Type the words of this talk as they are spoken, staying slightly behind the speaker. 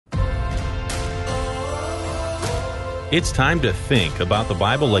It's time to think about the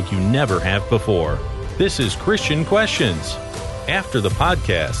Bible like you never have before. This is Christian Questions. After the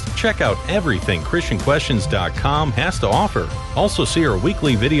podcast, check out everything ChristianQuestions.com has to offer. Also see our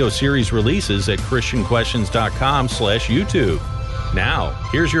weekly video series releases at ChristianQuestions.com/YouTube. Now,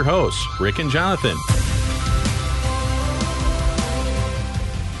 here's your hosts, Rick and Jonathan.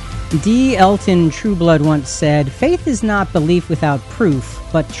 D. Elton Trueblood once said, "Faith is not belief without proof,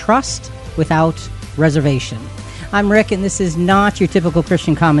 but trust without reservation." I'm Rick, and this is not your typical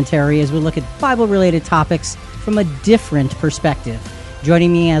Christian commentary as we look at Bible-related topics from a different perspective.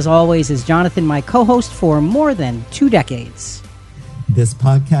 Joining me, as always, is Jonathan, my co-host for more than 2 decades. This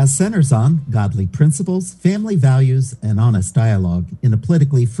podcast centers on godly principles, family values, and honest dialogue in a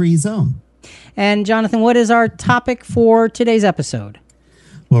politically free zone. And Jonathan, what is our topic for today's episode?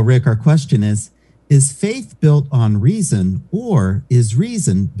 Well, Rick, our question is faith built on reason, or is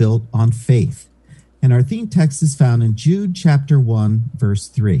reason built on faith? And our theme text is found in Jude chapter 1, verse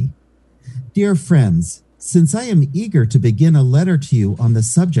 3. Dear friends, since I am eager to begin a letter to you on the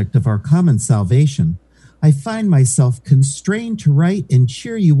subject of our common salvation, I find myself constrained to write and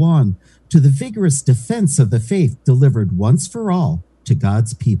cheer you on to the vigorous defense of the faith delivered once for all to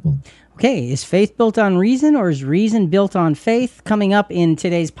God's people. Okay, is faith built on reason, or is reason built on faith? Coming up in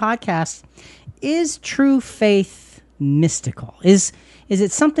today's podcast, is true faith mystical? Is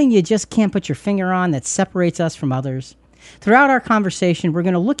it something you just can't put your finger on that separates us from others? Throughout our conversation, we're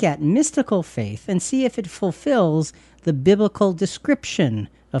going to look at mystical faith and see if it fulfills the biblical description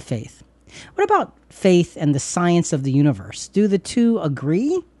of faith. What about faith and the science of the universe? Do the two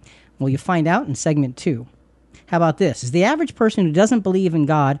agree? Well, you'll find out in segment 2. How about this? Is the average person who doesn't believe in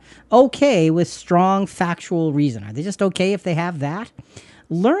God okay with strong factual reason? Are they just okay if they have that?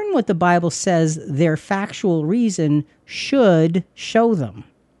 Learn what the Bible says their factual reason should show them.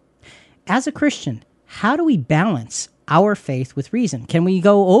 As a Christian, how do we balance our faith with reason? Can we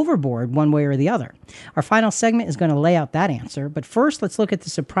go overboard one way or the other? Our final segment is going to lay out that answer, but first let's look at the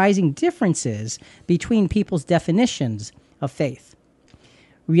surprising differences between people's definitions of faith.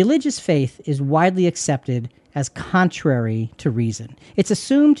 Religious faith is widely accepted as contrary to reason. It's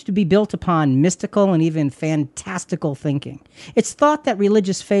assumed to be built upon mystical and even fantastical thinking. It's thought that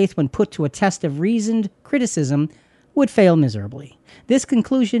religious faith, when put to a test of reasoned criticism, would fail miserably. This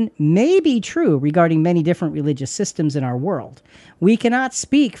conclusion may be true regarding many different religious systems in our world. We cannot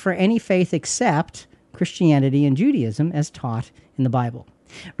speak for any faith except Christianity and Judaism as taught in the Bible.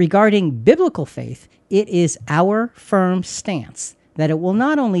 Regarding biblical faith, it is our firm stance that it will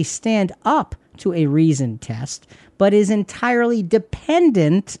not only stand up to a reason test, but is entirely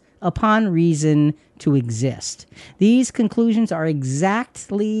dependent upon reason to exist. These conclusions are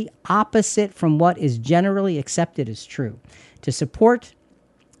exactly opposite from what is generally accepted as true. To support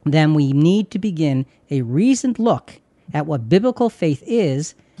them, we need to begin a reasoned look at what biblical faith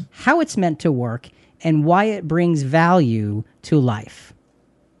is, how it's meant to work, and why it brings value to life.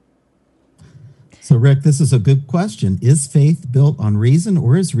 So, Rick, this is a good question. Is faith built on reason,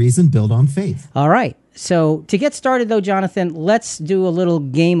 or is reason built on faith? All right. So to get started, though, Jonathan, let's do a little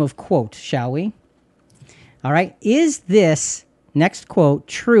game of quote, shall we? All right. Is this next quote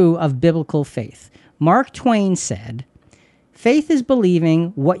true of biblical faith? Mark Twain said, "Faith is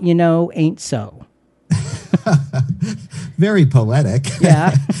believing what you know ain't so." Very poetic.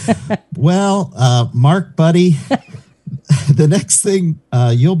 Yeah. Well, Mark, buddy, the next thing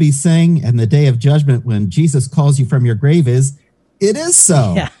you'll be saying in the day of judgment when Jesus calls you from your grave is, "It is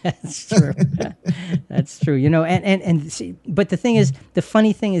so." Yeah, that's true. That's true. You know, and see, but the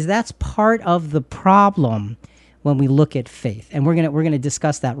funny thing is that's part of the problem when we look at faith, and we're gonna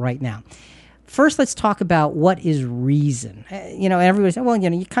discuss that right now. First, let's talk about what is reason. Everybody says, well,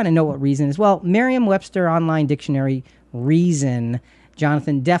 you kind of know what reason is. Well, Merriam-Webster Online Dictionary, reason,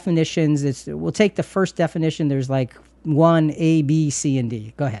 Jonathan, definitions. We'll take the first definition. There's like 1, A, B, C, and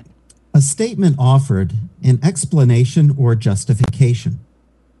D. Go ahead. A statement offered in explanation or justification.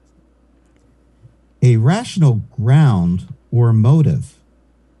 A rational ground or motive.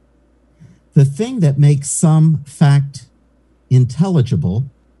 The thing that makes some fact intelligible.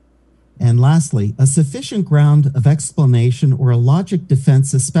 And lastly, a sufficient ground of explanation or a logic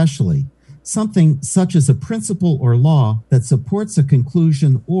defense especially, something such as a principle or law that supports a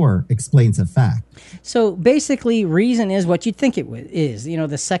conclusion or explains a fact. So basically, reason is what you'd think it is.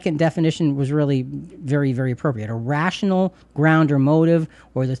 The second definition was really very, very appropriate. A rational ground or motive,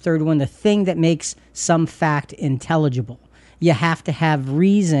 or the third one, the thing that makes some fact intelligible. You have to have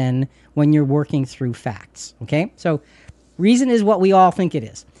reason when you're working through facts, okay? So reason is what we all think it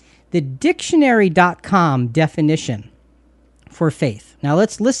is. The dictionary.com definition for faith. Now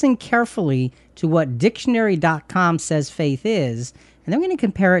let's listen carefully to what dictionary.com says faith is, and then we're going to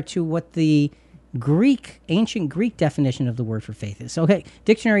compare it to what the ancient Greek definition of the word for faith is. Okay,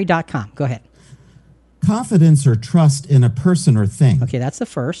 dictionary.com. Go ahead. Confidence or trust in a person or thing. Okay, that's the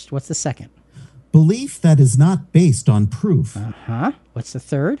first. What's the second? Belief that is not based on proof. What's the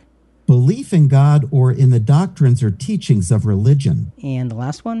third? Belief in God or in the doctrines or teachings of religion. And the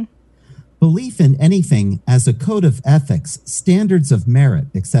last one? Belief in anything as a code of ethics, standards of merit,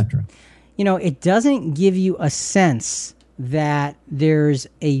 etc. You know, it doesn't give you a sense that there's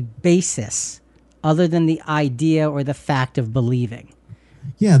a basis other than the idea or the fact of believing.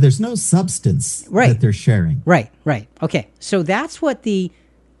 Yeah, there's no substance that they're sharing. Right. Okay, so that's what the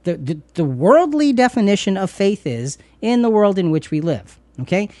worldly definition of faith is in the world in which we live.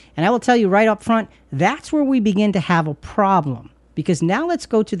 Okay, and I will tell you right up front, that's where we begin to have a problem. Because now let's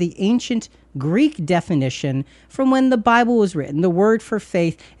go to the ancient Greek definition from when the Bible was written, the word for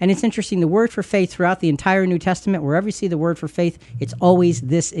faith. And it's interesting, the word for faith throughout the entire New Testament, wherever you see the word for faith, it's always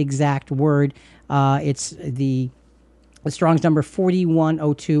this exact word. It's the Strong's number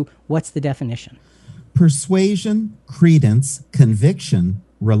 4102. What's the definition? Persuasion, credence, conviction,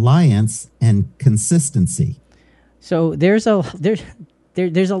 reliance, and consistency. So there's a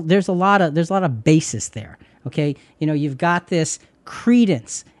lot of basis there. Okay, you know, you've got this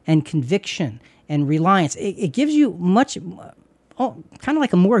credence and conviction and reliance. It gives you kind of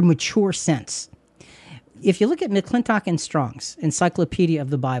like a more mature sense. If you look at McClintock and Strong's Encyclopedia of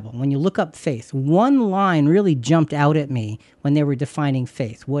the Bible, when you look up faith, one line really jumped out at me when they were defining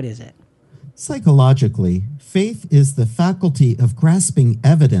faith. What is it? Psychologically, faith is the faculty of grasping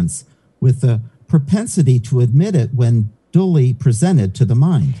evidence with a propensity to admit it when duly presented to the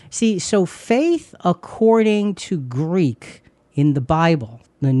mind. See, so faith, according to Greek in the Bible,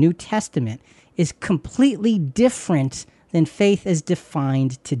 the New Testament, is completely different than faith as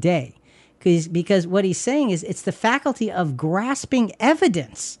defined today. Because what he's saying is it's the faculty of grasping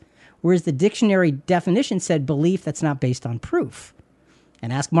evidence, whereas the dictionary definition said belief that's not based on proof.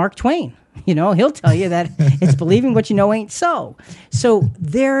 And ask Mark Twain. You know, he'll tell you that it's believing what you know ain't so. So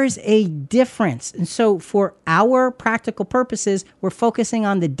there's a difference. And so for our practical purposes, we're focusing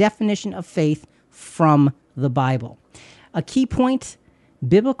on the definition of faith from the Bible. A key point,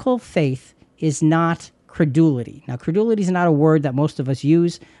 biblical faith is not credulity. Now, credulity is not a word that most of us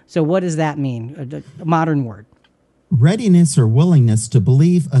use. So what does that mean? A modern word. Readiness or willingness to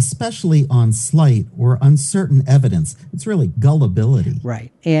believe, especially on slight or uncertain evidence. It's really gullibility.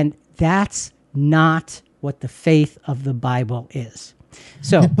 Right. And that's not what the faith of the Bible is.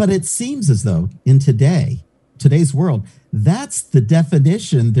 But it seems as though in today's world, that's the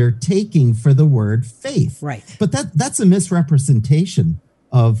definition they're taking for the word faith. Right. But that's a misrepresentation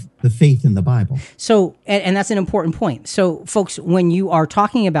of the faith in the Bible. So, and that's an important point. So, folks, when you are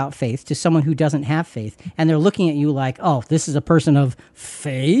talking about faith to someone who doesn't have faith, and they're looking at you like, oh, this is a person of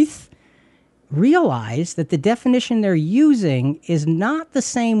faith, realize that the definition they're using is not the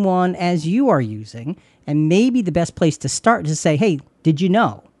same one as you are using, and maybe the best place to start is to say, hey, did you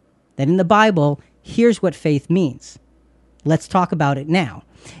know that in the Bible, here's what faith means? Let's talk about it now.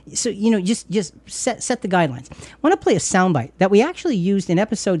 So, you know, just set the guidelines. I want to play a soundbite that we actually used in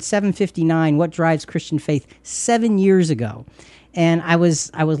episode 759, What Drives Christian Faith, 7 years ago. And I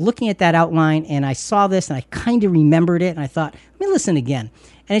was looking at that outline, and I saw this, and I kind of remembered it, and I thought, let me listen again.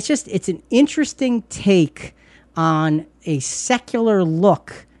 And it's an interesting take on a secular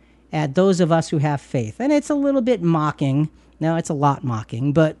look at those of us who have faith. And it's a little bit mocking. No, it's a lot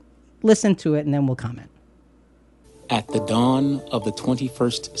mocking, but listen to it, and then we'll comment. At the dawn of the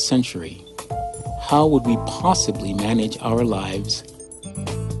 21st century, how would we possibly manage our lives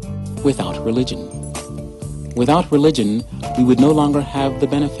without religion? Without religion, we would no longer have the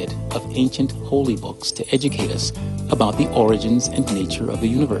benefit of ancient holy books to educate us about the origins and nature of the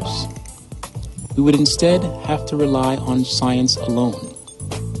universe. We would instead have to rely on science alone.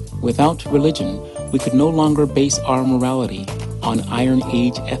 Without religion, we could no longer base our morality on Iron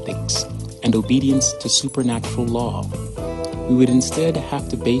Age ethics and obedience to supernatural law. We would instead have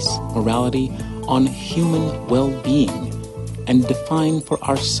to base morality on human well-being and define for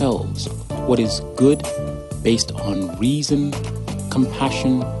ourselves what is good based on reason,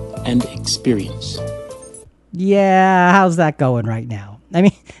 compassion, and experience. Yeah, how's that going right now? I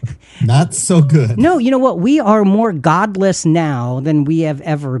mean, not so good. No, you know what? We are more godless now than we have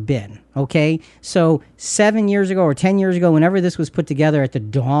ever been. Okay, so 7 years ago or 10 years ago, whenever this was put together at the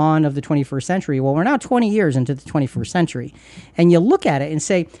dawn of the 21st century, well, we're now 20 years into the 21st century, and you look at it and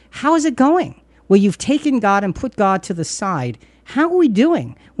say, how is it going? Well, you've taken God and put God to the side. How are we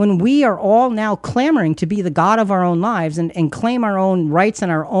doing when we are all now clamoring to be the God of our own lives and claim our own rights and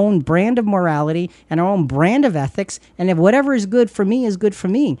our own brand of morality and our own brand of ethics, and if whatever is good for me is good for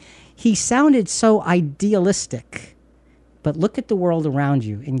me? He sounded so idealistic. But look at the world around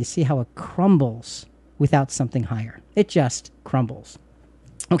you, and you see how it crumbles without something higher. It just crumbles.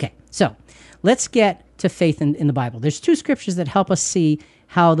 Okay, so let's get to faith in the Bible. There's two scriptures that help us see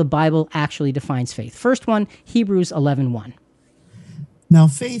how the Bible actually defines faith. First one, Hebrews 11:1. Now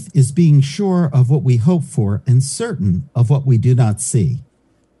faith is being sure of what we hope for and certain of what we do not see.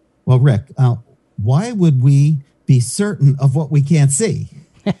 Well, Rick, why would we be certain of what we can't see?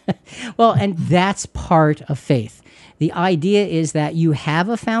 Well, and that's part of faith. The idea is that you have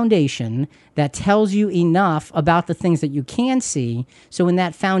a foundation that tells you enough about the things that you can see. So when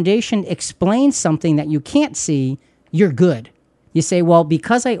that foundation explains something that you can't see, you're good. You say, well,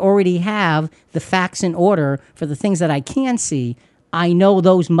 because I already have the facts in order for the things that I can see, I know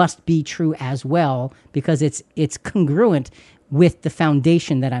those must be true as well because it's congruent with the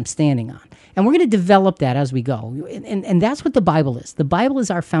foundation that I'm standing on. And we're going to develop that as we go. And that's what the Bible is. The Bible is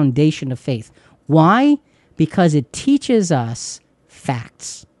our foundation of faith. Why? Because it teaches us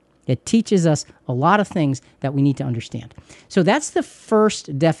facts. It teaches us a lot of things that we need to understand. So that's the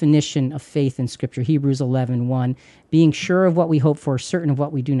first definition of faith in Scripture, Hebrews 11:1, being sure of what we hope for, certain of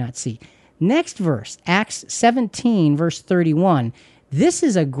what we do not see. Next verse, Acts 17, verse 31. This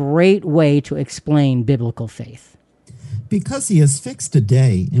is a great way to explain biblical faith. Because he has fixed a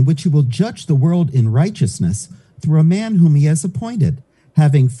day in which he will judge the world in righteousness through a man whom he has appointed,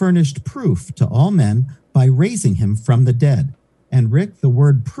 having furnished proof to all men by raising him from the dead. And Rick, the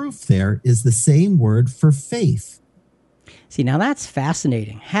word proof there is the same word for faith. See, now that's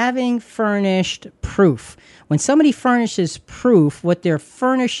fascinating. Having furnished proof. When somebody furnishes proof, what they're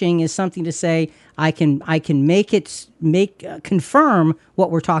furnishing is something to say, I can confirm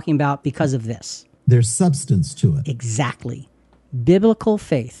what we're talking about because of this. There's substance to it. Exactly. Biblical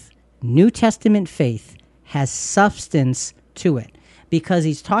faith, New Testament faith, has substance to it because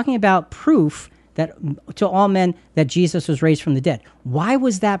he's talking about proof that to all men that Jesus was raised from the dead. Why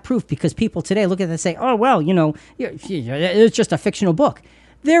was that proof? Because people today look at it and say, oh, well, it's just a fictional book.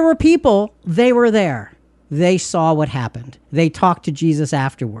 There were people, they were there. They saw what happened. They talked to Jesus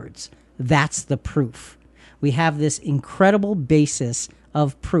afterwards. That's the proof. We have this incredible basis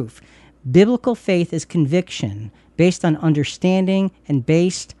of proof. Biblical faith is conviction based on understanding and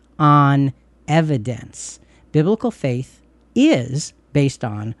based on evidence. Biblical faith is based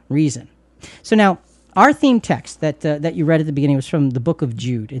on reason. So now, our theme text that you read at the beginning was from the book of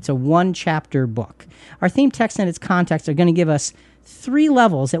Jude. It's a one-chapter book. Our theme text and its context are going to give us 3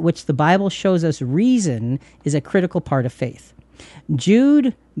 levels at which the Bible shows us reason is a critical part of faith.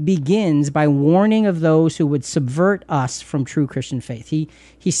 Jude begins by warning of those who would subvert us from true Christian faith.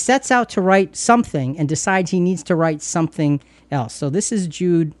 He sets out to write something and decides he needs to write something else. So this is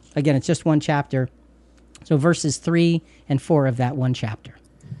Jude. Again, it's just one chapter. So verses 3 and 4 of that one chapter.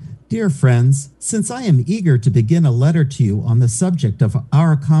 Dear friends, since I am eager to begin a letter to you on the subject of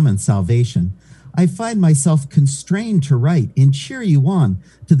our common salvation, I find myself constrained to write and cheer you on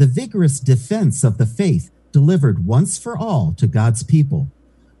to the vigorous defense of the faith delivered once for all to God's people.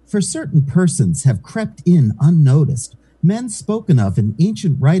 For certain persons have crept in unnoticed, men spoken of in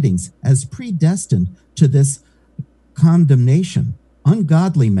ancient writings as predestined to this condemnation,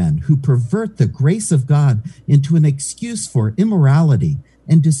 ungodly men who pervert the grace of God into an excuse for immorality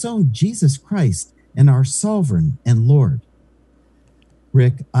and disown Jesus Christ and our sovereign and Lord.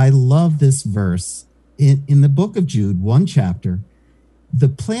 Rick, I love this verse. In the book of Jude, one chapter, the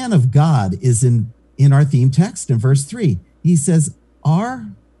plan of God is in our theme text in verse 3. He says,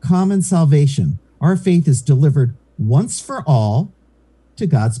 our common salvation, our faith is delivered once for all to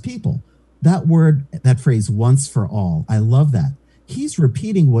God's people. That phrase, once for all, I love that. He's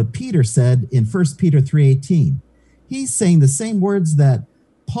repeating what Peter said in 1 Peter 3:18. He's saying the same words that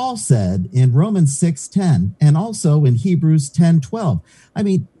Paul said in Romans 6:10 and also in Hebrews 10:12. I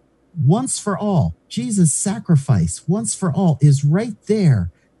mean, once for all, Jesus' sacrifice once for all is right there,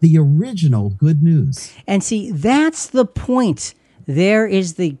 the original good news. And see, that's the point. There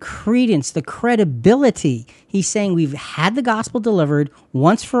is the credence, the credibility. He's saying we've had the gospel delivered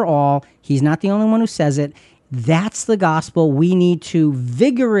once for all. He's not the only one who says it. That's the gospel we need to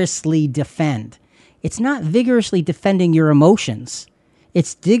vigorously defend. It's not vigorously defending your emotions.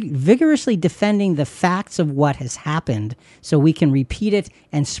 It's vigorously defending the facts of what has happened so we can repeat it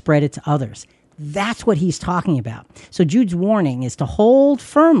and spread it to others. That's what he's talking about. So Jude's warning is to hold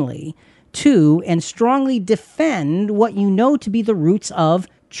firmly to and strongly defend what you know to be the roots of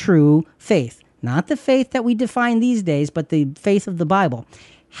true faith. not the faith that we define these days, but the faith of the Bible.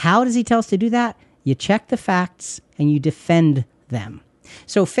 How does he tell us to do that? You check the facts and you defend them.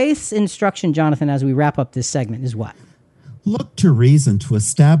 So faith's instruction, Jonathan, as we wrap up this segment, is what? Look to reason to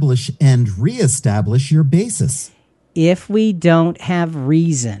establish and reestablish your basis. If we don't have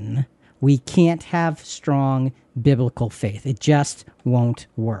reason, we can't have strong biblical faith. It just won't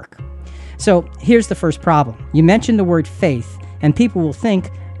work. So here's the first problem. You mentioned the word faith, and people will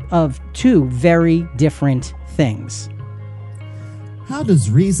think of two very different things. How does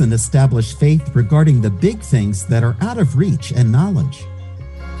reason establish faith regarding the big things that are out of reach and knowledge?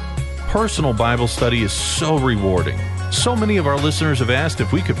 Personal Bible study is so rewarding. So many of our listeners have asked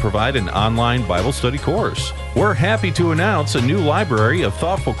if we could provide an online Bible study course. We're happy to announce a new library of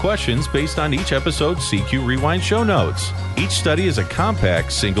thoughtful questions based on each episode's CQ Rewind show notes. Each study is a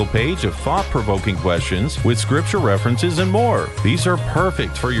compact, single page of thought-provoking questions with scripture references and more. These are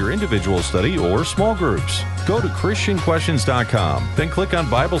perfect for your individual study or small groups. Go to ChristianQuestions.com, then click on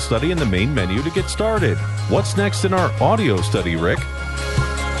Bible Study in the main menu to get started. What's next in our audio study, Rick?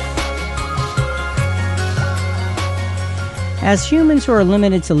 As humans who are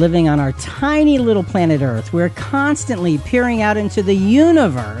limited to living on our tiny little planet Earth, we're constantly peering out into the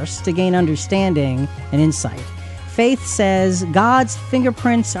universe to gain understanding and insight. Faith says God's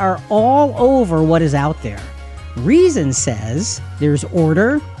fingerprints are all over what is out there. Reason says there's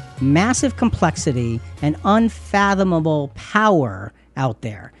order, massive complexity, and unfathomable power out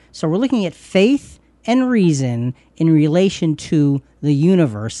there. So we're looking at faith and reason in relation to the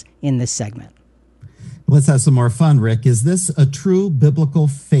universe in this segment. Let's have some more fun, Rick. Is this a true biblical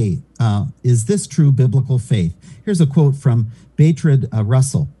faith? Is this true biblical faith? Here's a quote from Bertrand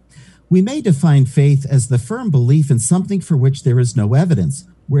Russell. We may define faith as the firm belief in something for which there is no evidence.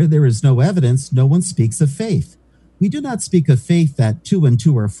 Where there is no evidence, no one speaks of faith. We do not speak of faith that 2 and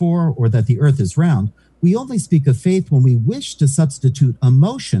 2 are 4 or that the earth is round. We only speak of faith when we wish to substitute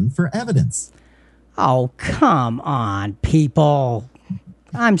emotion for evidence. Oh, come on, people.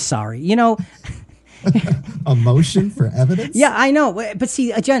 I'm sorry. Emotion for evidence? Yeah, I know. But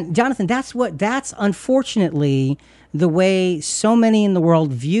see, Jonathan, that's unfortunately the way so many in the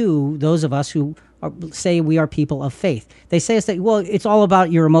world view those of us who say we are people of faith. They say us that, well, it's all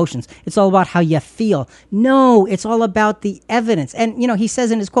about your emotions. It's all about how you feel. No, it's all about the evidence. And, he says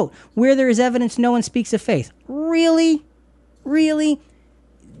in his quote, where there is evidence, no one speaks of faith. Really? Really?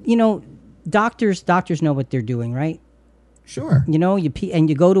 Doctors know what they're doing, right? Sure. You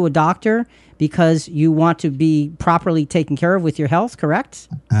go to a doctor because you want to be properly taken care of with your health, correct?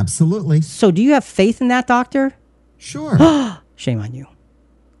 Absolutely. So do you have faith in that doctor? Sure. Shame on you.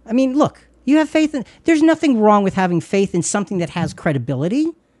 I mean, look, you have faith in... There's nothing wrong with having faith in something that has credibility.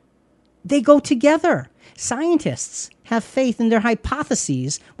 They go together. Scientists have faith in their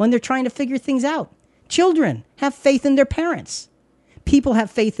hypotheses when they're trying to figure things out. Children have faith in their parents. People have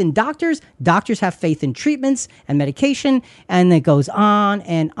faith in doctors. Doctors have faith in treatments and medication. And it goes on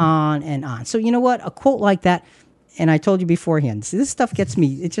and on and on. So you know what? A quote like that, and I told you beforehand, see, this stuff gets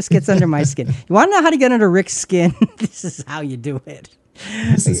me. It just gets under my skin. You want to know how to get under Rick's skin? This is how you do it.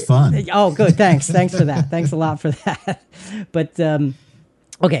 This is fun. Oh, good. Thanks. Thanks for that. Thanks a lot for that. But,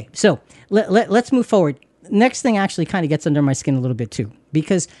 okay, so let's move forward. Next thing actually kind of gets under my skin a little bit too,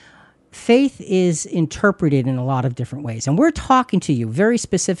 because faith is interpreted in a lot of different ways. And we're talking to you very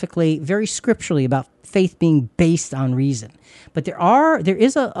specifically, very scripturally about faith being based on reason. But there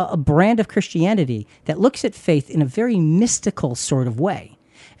is a brand of Christianity that looks at faith in a very mystical sort of way.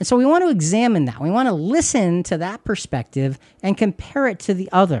 And so we want to examine that. We want to listen to that perspective and compare it to the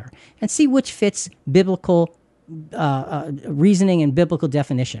other and see which fits biblical reasoning and biblical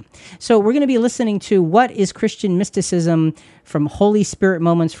definition. So we're going to be listening to What is Christian Mysticism from Holy Spirit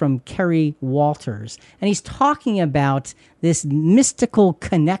Moments from Kerry Walters. And he's talking about this mystical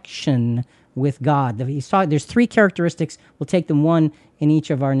connection with God. There's 3 characteristics. We'll take them one in each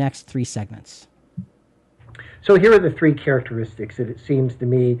of our next 3 segments. So here are the 3 characteristics that it seems to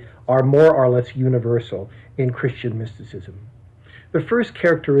me are more or less universal in Christian mysticism. The first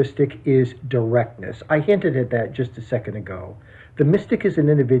characteristic is directness. I hinted at that just a second ago. The mystic is an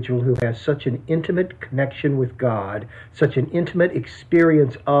individual who has such an intimate connection with God, such an intimate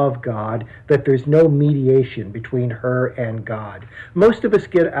experience of God, that there's no mediation between her and God. Most of us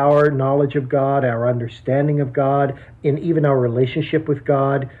get our knowledge of God, our understanding of God, and even our relationship with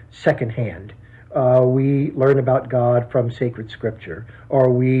God secondhand. We learn about God from sacred scripture, or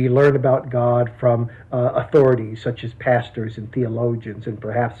we learn about God from authorities such as pastors and theologians and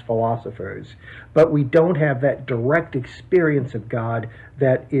perhaps philosophers. But we don't have that direct experience of God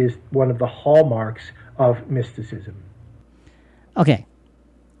that is one of the hallmarks of mysticism. Okay,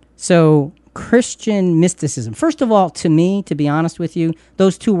 so Christian mysticism. First of all, to me, to be honest with you,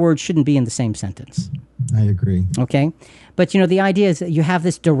 those two words shouldn't be in the same sentence. I agree. Okay? But, the idea is that you have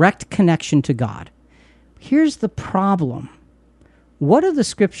this direct connection to God. Here's the problem. What do the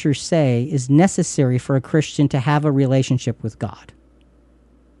scriptures say is necessary for a Christian to have a relationship with God?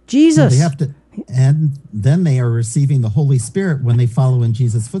 Jesus. They have to, and then they are receiving the Holy Spirit when they follow in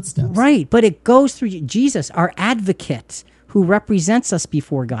Jesus' footsteps. Right, but it goes through Jesus, our advocate, who represents us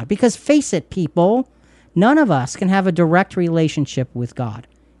before God. Because face it, people, none of us can have a direct relationship with God.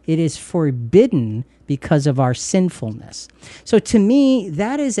 It is forbidden because of our sinfulness. So to me,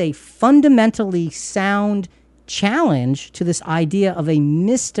 that is a fundamentally sound challenge to this idea of a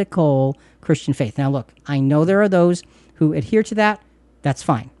mystical Christian faith. Now, look, I know there are those who adhere to that. That's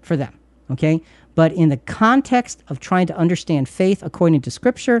fine for them, okay? But in the context of trying to understand faith according to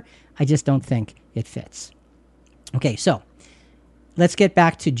Scripture, I just don't think it fits. Okay, so let's get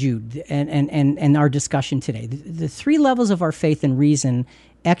back to Jude and our discussion today. The three levels of our faith and reason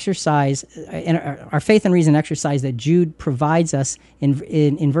exercise, our faith and reason exercise that Jude provides us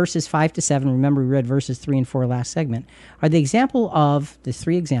in verses 5 to 7, remember we read verses 3 and 4 last segment, are the example of the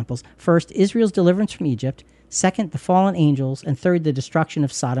three examples. First, Israel's deliverance from Egypt. Second, the fallen angels. And third, the destruction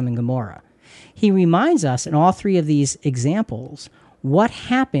of Sodom and Gomorrah. He reminds us in all three of these examples what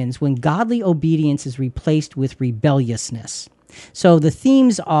happens when godly obedience is replaced with rebelliousness. So the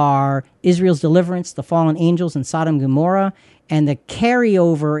themes are Israel's deliverance, the fallen angels, and Sodom and Gomorrah. And the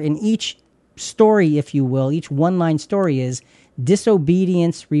carryover in each story, if you will, each one-line story is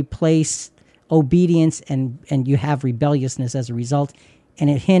disobedience replace obedience, and you have rebelliousness as a result. And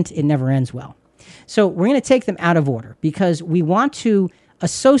a hint, it never ends well. So we're going to take them out of order because we want to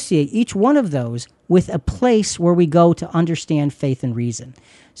associate each one of those with a place where we go to understand faith and reason.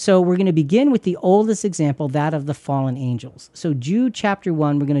 So we're going to begin with the oldest example, that of the fallen angels. So Jude chapter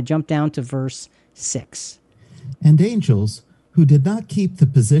 1, we're going to jump down to verse 6. And angels, who did not keep the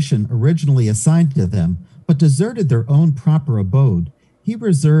position originally assigned to them, but deserted their own proper abode, he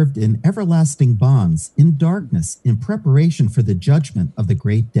reserved in everlasting bonds, in darkness, in preparation for the judgment of the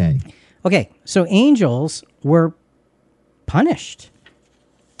great day. Okay, so angels were punished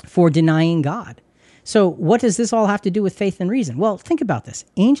for denying God. So what does this all have to do with faith and reason? Well, think about this.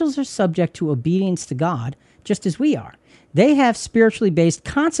 Angels are subject to obedience to God, just as we are. They have spiritually based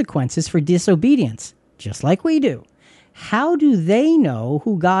consequences for disobedience, just like we do. How do they know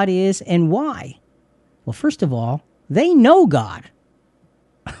who God is and why? Well, first of all, they know God.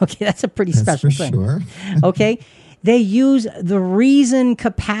 Okay, that's a pretty special thing. Sure. Okay, they use the reason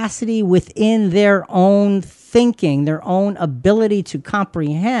capacity within their own thinking, their own ability to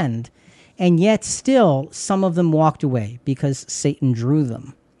comprehend, and yet still some of them walked away because Satan drew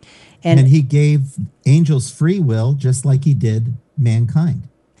them. And he gave angels free will just like he did mankind.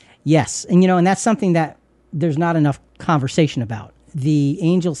 Yes, and that's something that there's not enough conversation about. The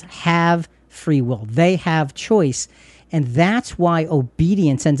angels have free will. They have choice. And that's why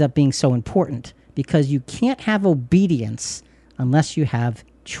obedience ends up being so important, because you can't have obedience unless you have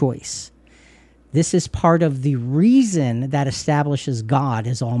choice. This is part of the reason that establishes God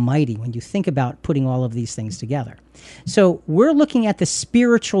as Almighty when you think about putting all of these things together. So we're looking at the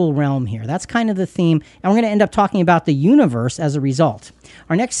spiritual realm here. That's kind of the theme. And we're going to end up talking about the universe as a result.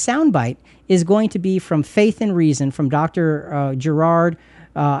 Our next soundbite is going to be from Faith and Reason from Dr. Gerard,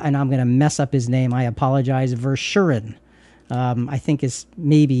 and I'm going to mess up his name. I apologize, Verschuren. I think is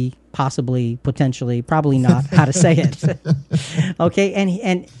maybe, possibly, potentially, probably not how to say it. Okay,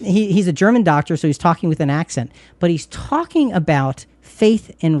 and he's a German doctor, so he's talking with an accent, but he's talking about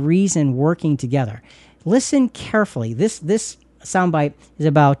faith and reason working together. Listen carefully. This soundbite is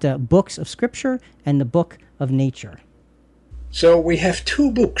about books of Scripture and the book of nature. So we have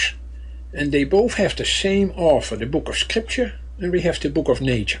two books, and they both have the same author, the book of Scripture, and we have the book of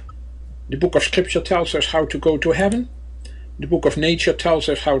nature. The book of Scripture tells us how to go to heaven. The book of nature tells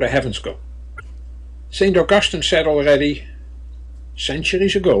us how the heavens go. St. Augustine said already,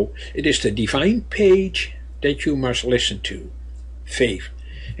 centuries ago, it is the divine page that you must listen to, faith.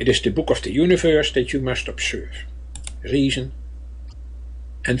 It is the book of the universe that you must observe, reason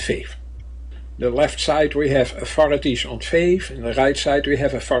and faith. The left side we have authorities on faith, and the right side we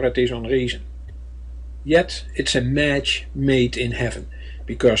have authorities on reason. Yet it's a match made in heaven,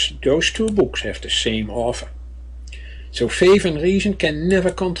 because those two books have the same author. So faith and reason can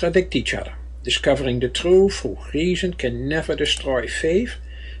never contradict each other. Discovering the truth through reason can never destroy faith,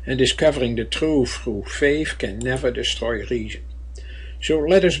 and discovering the truth through faith can never destroy reason. So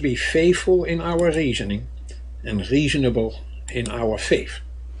let us be faithful in our reasoning and reasonable in our faith.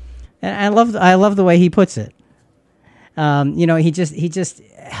 And I love the way he puts it. He just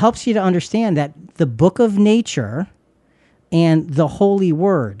helps you to understand that the book of nature and the Holy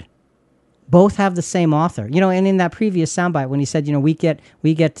Word both have the same author. And in that previous soundbite when he said,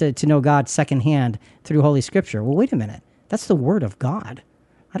 we get to know God secondhand through Holy Scripture. Well, wait a minute. That's the Word of God.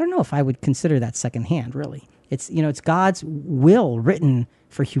 I don't know if I would consider that secondhand, really. It's God's will written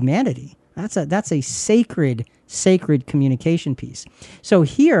for humanity. That's a sacred communication piece. So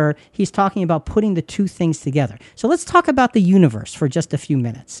here he's talking about putting the two things together. So let's talk about the universe for just a few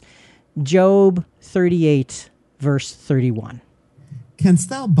minutes. Job 38, verse 31. Canst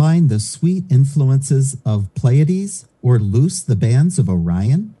thou bind the sweet influences of Pleiades or loose the bands of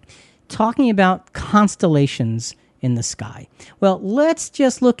Orion? Talking about constellations in the sky. Well, let's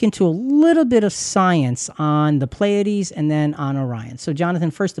just look into a little bit of science on the Pleiades and then on Orion. So, Jonathan,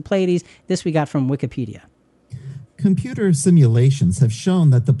 first the Pleiades. This we got from Wikipedia. Computer simulations have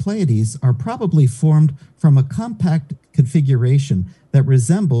shown that the Pleiades are probably formed from a compact configuration that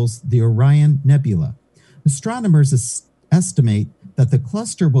resembles the Orion Nebula. Astronomers estimate that the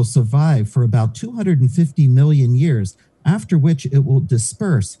cluster will survive for about 250 million years, after which it will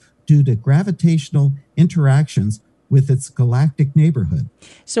disperse due to gravitational interactions with its galactic neighborhood.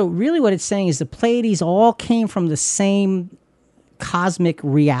 So really what it's saying is the Pleiades all came from the same cosmic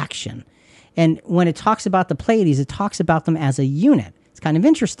reaction. And when it talks about the Pleiades, it talks about them as a unit. It's kind of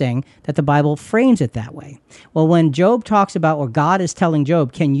interesting that the Bible frames it that way. Well, when Job talks about, or God is telling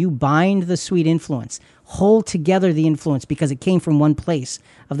Job, can you bind the sweet influence, hold together the influence because it came from one place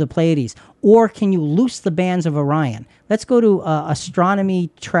of the Pleiades, or can you loose the bands of Orion? Let's go to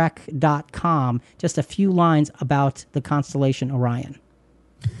astronomytrek.com, just a few lines about the constellation Orion.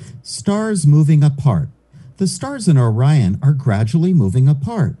 Stars moving apart. The stars in Orion are gradually moving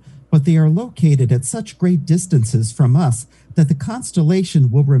apart, but they are located at such great distances from us that the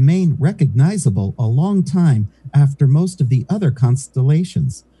constellation will remain recognizable a long time after most of the other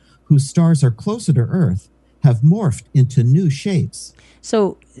constellations, whose stars are closer to Earth, have morphed into new shapes.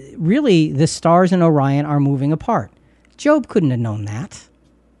 So really, the stars in Orion are moving apart. Job couldn't have known that.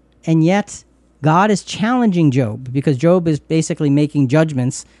 And yet, God is challenging Job because Job is basically making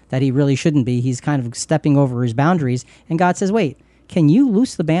judgments that he really shouldn't be. He's kind of stepping over his boundaries. And God says, wait, can you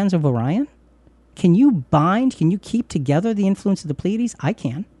loose the bands of Orion? Can you keep together the influence of the Pleiades? I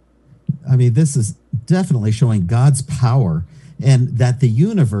can. I mean, this is definitely showing God's power and that the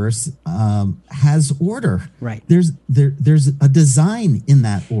universe has order. Right. There's a design in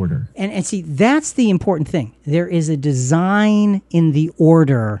that order. And see, that's the important thing. There is a design in the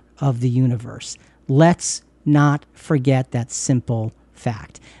order of the universe. Let's not forget that simple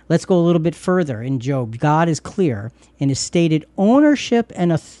fact. Let's go a little bit further in Job. God is clear in his stated ownership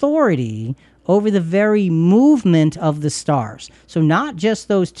and authority over the very movement of the stars. So not just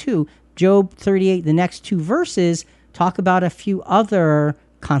those two. Job 38, the next two verses, talk about a few other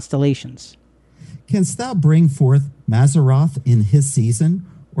constellations. Canst thou bring forth Mazzaroth in his season?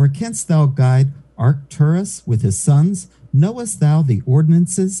 Or canst thou guide Arcturus with his sons? Knowest thou the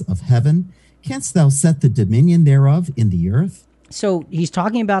ordinances of heaven? Canst thou set the dominion thereof in the earth? So he's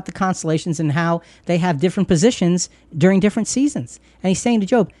talking about the constellations and how they have different positions during different seasons. And he's saying to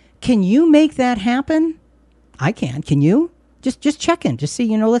Job, can you make that happen? I can. Can you? Just check in. Just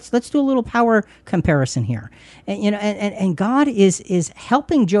see, let's do a little power comparison here. And and God is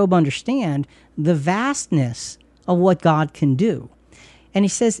helping Job understand the vastness of what God can do. And he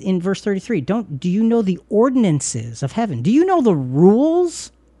says in verse 33, do you know the ordinances of heaven? Do you know the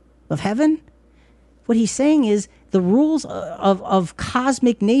rules of heaven? What he's saying is the rules of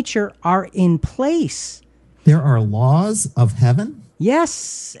cosmic nature are in place. There are laws of heaven?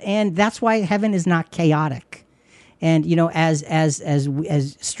 Yes, and that's why heaven is not chaotic. And as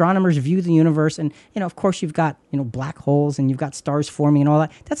astronomers view the universe, and of course you've got black holes and you've got stars forming and all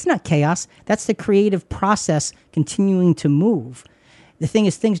that. That's not chaos. That's the creative process continuing to move. The thing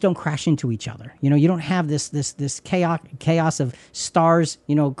is, things don't crash into each other. You don't have this chaos of stars,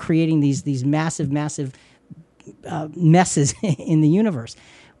 creating these massive messes in the universe.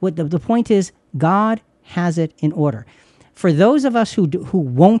 What the point is, God has it in order. For those of us who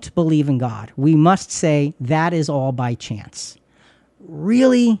won't believe in God, we must say that is all by chance.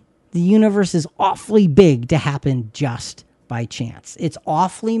 Really, the universe is awfully big to happen just by chance. It's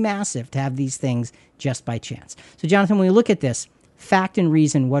awfully massive to have these things just by chance. So, Jonathan, when we look at this, fact and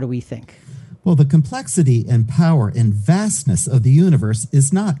reason, what do we think? Well, the complexity and power and vastness of the universe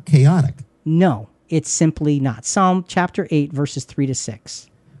is not chaotic. No, it's simply not. Psalm chapter 8, verses 3-6.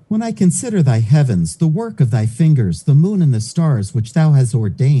 When I consider thy heavens, the work of thy fingers, the moon and the stars which thou hast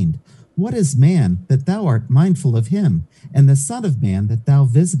ordained, what is man that thou art mindful of him, and the son of man that thou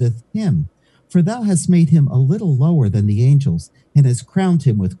visiteth him? For thou hast made him a little lower than the angels, and hast crowned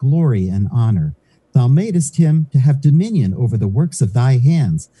him with glory and honor. Thou madest him to have dominion over the works of thy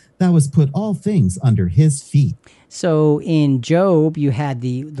hands. Thou hast put all things under his feet. So in Job, you had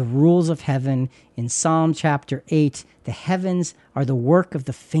the rules of heaven. In Psalm chapter 8, the heavens are the work of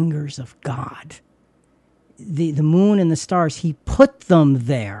the fingers of God. The moon and the stars, he put them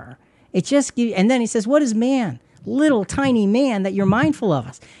there. It just gives, and then he says, what is man? Little tiny man that you're mindful of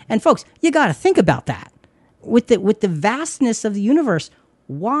us. And folks, you got to think about that. With the vastness of the universe,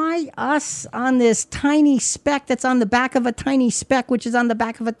 why us on this tiny speck that's on the back of a tiny speck, which is on the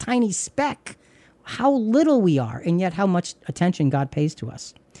back of a tiny speck? How little we are, and yet how much attention God pays to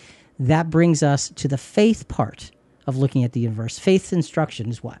us. That brings us to the faith part of looking at the universe. Faith's instruction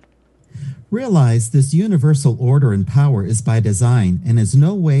is what? Realize this universal order and power is by design and is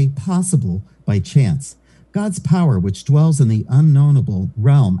no way possible by chance. God's power, which dwells in the unknowable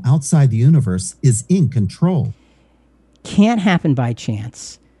realm outside the universe, is in control. Can't happen by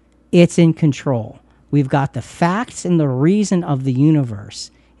chance. It's in control. We've got the facts and the reason of the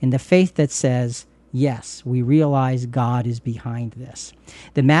universe, and the faith that says, yes, we realize God is behind this.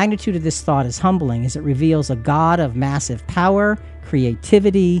 The magnitude of this thought is humbling as it reveals a God of massive power,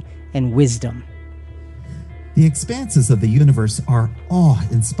 creativity, and wisdom. The expanses of the universe are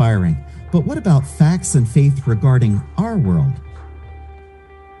awe-inspiring. But what about facts and faith regarding our world?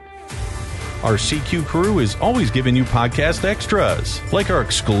 Our CQ crew is always giving you podcast extras, like our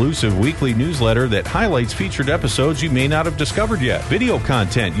exclusive weekly newsletter that highlights featured episodes you may not have discovered yet, video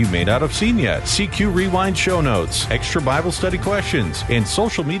content you may not have seen yet, CQ Rewind show notes, extra Bible study questions, and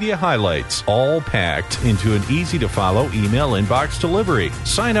social media highlights, all packed into an easy-to-follow email inbox delivery.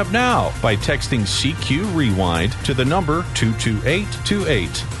 Sign up now by texting CQ Rewind to the number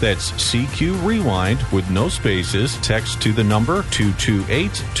 22828. That's CQ Rewind with no spaces. Text to the number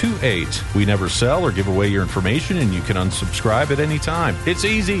 22828. We never sell or give away your information, and you can unsubscribe at any time. It's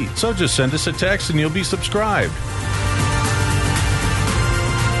easy, so just send us a text and you'll be subscribed.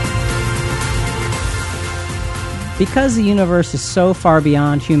 Because the universe is so far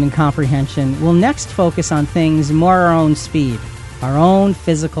beyond human comprehension, we'll next focus on things more our own speed, our own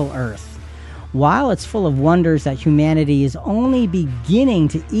physical Earth. While it's full of wonders that humanity is only beginning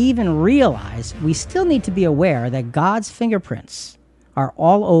to even realize, we still need to be aware that God's fingerprints are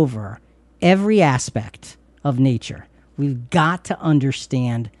all over every aspect of nature. We've got to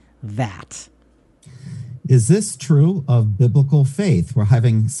understand that. Is this true of biblical faith? We're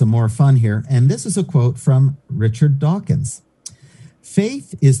having some more fun here. And this is a quote from Richard Dawkins.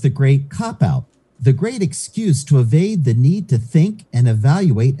 Faith is the great cop-out, the great excuse to evade the need to think and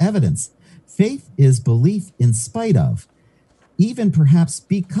evaluate evidence. Faith is belief in spite of, even perhaps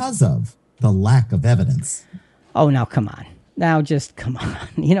because of, the lack of evidence. Oh, now come on. Now, just come on,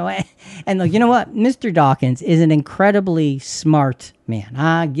 and look, you know what? Mr. Dawkins is an incredibly smart man.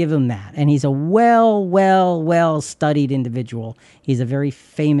 I give him that. And he's a well-studied individual. He's a very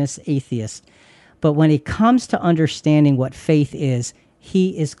famous atheist. But when it comes to understanding what faith is,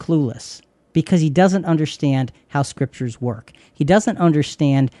 he is clueless because he doesn't understand how scriptures work. He doesn't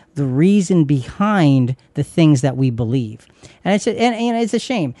understand the reason behind the things that we believe. And it's a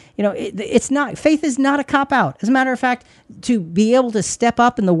shame. It's not, faith is not a cop-out. As a matter of fact, to be able to step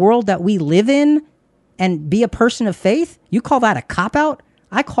up in the world that we live in and be a person of faith, you call that a cop-out?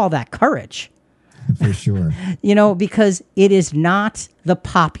 I call that courage. For sure. Because it is not the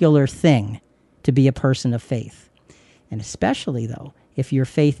popular thing to be a person of faith. And especially, though, if your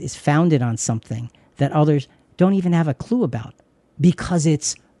faith is founded on something that others don't even have a clue about because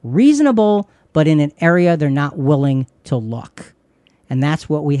it's reasonable, but in an area they're not willing to look. And that's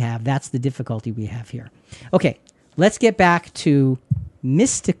what we have. That's the difficulty we have here. Okay, let's get back to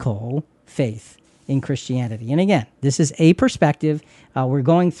mystical faith in Christianity. And again, this is a perspective. We're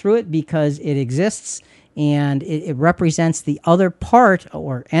going through it because it exists and it represents the other part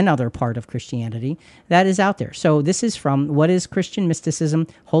or another part of Christianity that is out there. So this is from What is Christian Mysticism?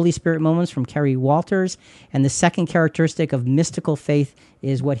 Holy Spirit Moments from Kerry Walters. And the second characteristic of mystical faith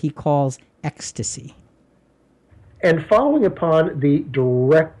is what he calls ecstasy. And following upon the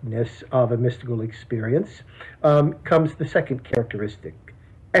directness of a mystical experience comes the second characteristic,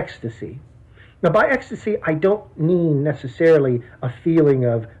 ecstasy. Now, by ecstasy, I don't mean necessarily a feeling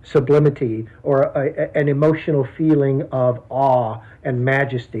of sublimity or an emotional feeling of awe and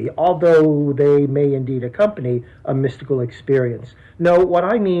majesty, although they may indeed accompany a mystical experience. No, what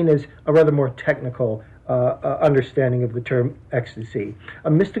I mean is a rather more technical understanding of the term ecstasy.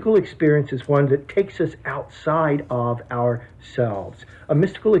 A mystical experience is one that takes us outside of ourselves. A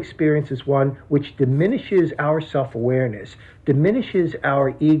mystical experience is one which diminishes our self-awareness, diminishes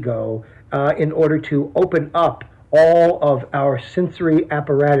our ego in order to open up all of our sensory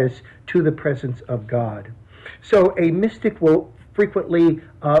apparatus to the presence of God. So a mystic will frequently,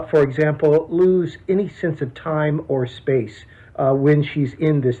 for example, lose any sense of time or space when she's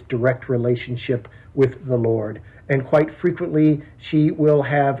in this direct relationship with the Lord. And quite frequently, she will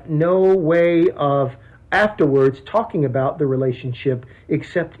have no way of afterwards talking about the relationship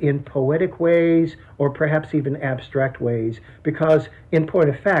except in poetic ways or perhaps even abstract ways, because in point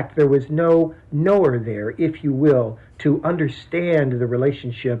of fact, there was no knower there, if you will, to understand the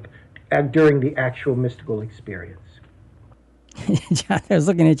relationship during the actual mystical experience. John, I was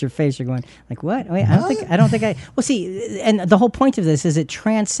looking at your face. You're going like, "What? Wait, I don't think I." Well, see, and the whole point of this is it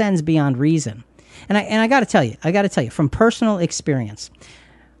transcends beyond reason. And I got to tell you, from personal experience,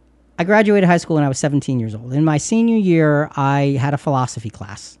 I graduated high school when I was 17 years old. In my senior year, I had a philosophy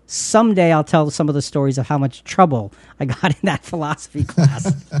class. Someday I'll tell some of the stories of how much trouble I got in that philosophy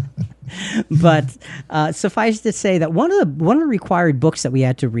class. But suffice to say that one of the required books that we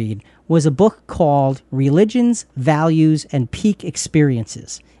had to read was a book called Religions, Values, and Peak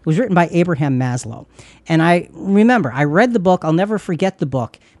Experiences. It was written by Abraham Maslow. And I remember, I read the book, I'll never forget the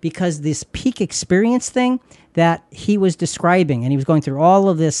book, because this peak experience thing that he was describing, and he was going through all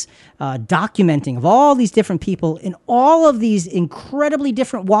of this documenting of all these different people in all of these incredibly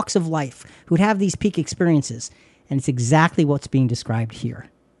different walks of life who'd have these peak experiences. And it's exactly what's being described here.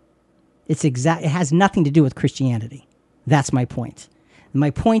 It has nothing to do with Christianity. That's my point. My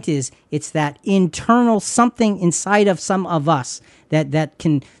point is, it's that internal something inside of some of us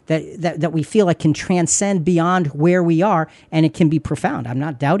that we feel like can transcend beyond where we are, and it can be profound. I'm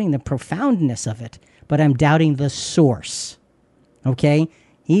not doubting the profoundness of it, but I'm doubting the source. Okay?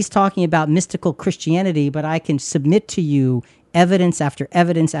 He's talking about mystical Christianity, but I can submit to you evidence after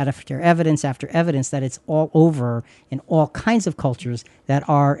evidence after evidence after evidence that it's all over in all kinds of cultures that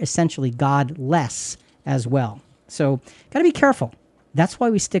are essentially godless as well. So, got to be careful. That's why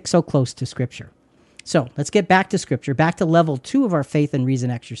we stick so close to Scripture. So let's get back to Scripture, back to level 2 of our faith and reason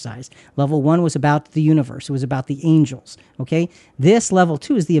exercise. Level 1 was about the universe. It was about the angels. Okay, this level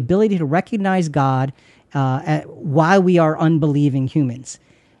 2 is the ability to recognize God while we are unbelieving humans.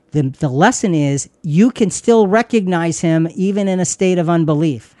 The lesson is you can still recognize him even in a state of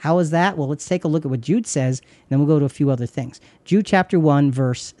unbelief. How is that? Well, let's take a look at what Jude says, and then we'll go to a few other things. Jude chapter 1,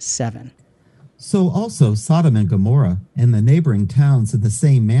 verse 7. So also Sodom and Gomorrah and the neighboring towns in the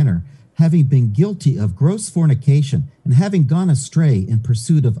same manner, having been guilty of gross fornication and having gone astray in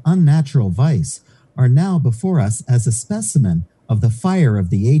pursuit of unnatural vice, are now before us as a specimen of the fire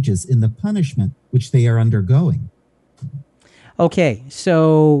of the ages in the punishment which they are undergoing. Okay,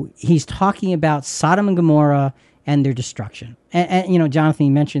 so he's talking about Sodom and Gomorrah and their destruction. And you know, Jonathan,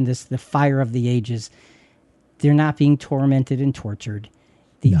 you mentioned this, the fire of the ages. They're not being tormented and tortured.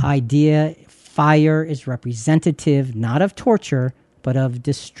 The idea, fire is representative not of torture, but of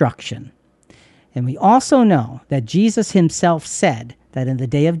destruction. And we also know that Jesus himself said that in the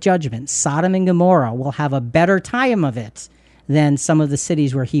day of judgment, Sodom and Gomorrah will have a better time of it than some of the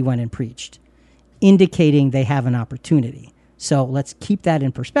cities where he went and preached, indicating they have an opportunity. So let's keep that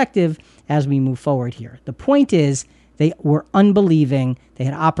in perspective as we move forward here. The point is, they were unbelieving. They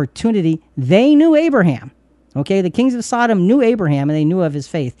had opportunity. They knew Abraham. Okay, the kings of Sodom knew Abraham and they knew of his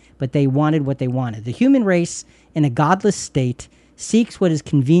faith, but they wanted what they wanted. The human race in a godless state seeks what is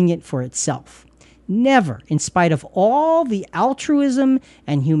convenient for itself. Never, in spite of all the altruism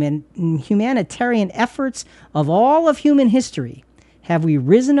and humanitarian efforts of all of human history, have we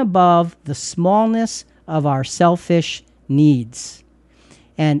risen above the smallness of our selfish needs.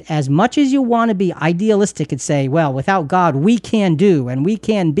 And as much as you want to be idealistic and say, well, without God, we can do and we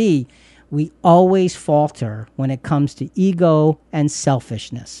can be, we always falter when it comes to ego and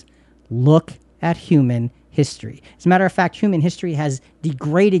selfishness. Look at human history. As a matter of fact, human history has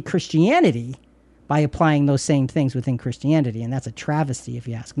degraded Christianity by applying those same things within Christianity, and that's a travesty if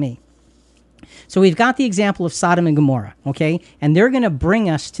you ask me. So we've got the example of Sodom and Gomorrah, okay? And they're going to bring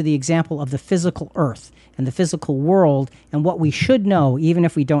us to the example of the physical earth and the physical world and what we should know even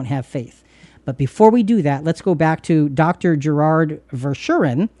if we don't have faith. But before we do that, let's go back to Dr. Gerard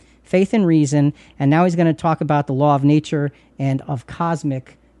Verschuren, Faith and Reason, and now he's going to talk about the law of nature and of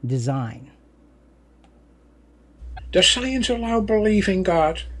cosmic design. Does science allow belief in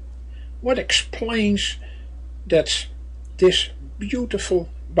God? What explains that this beautiful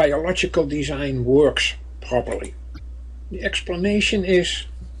biological design works properly? The explanation is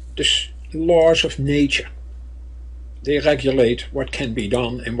the laws of nature. They regulate what can be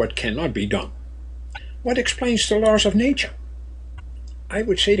done and what cannot be done. What explains the laws of nature? I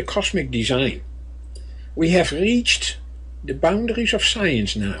would say the cosmic design. We have reached the boundaries of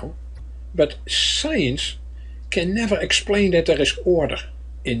science now, but science can never explain that there is order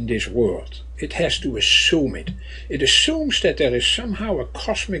in this world. It has to assume it. It assumes that there is somehow a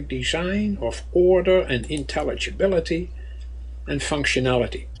cosmic design of order and intelligibility and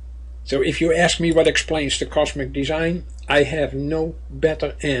functionality. So if you ask me what explains the cosmic design, I have no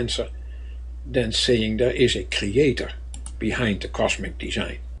better answer than saying there is a creator behind the cosmic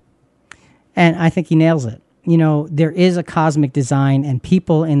design. And I think he nails it. You know, there is a cosmic design, and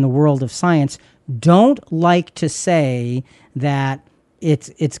people in the world of science don't like to say that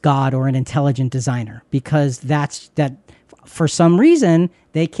it's God or an intelligent designer, because that for some reason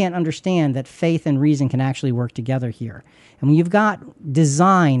they can't understand that faith and reason can actually work together here. And when you've got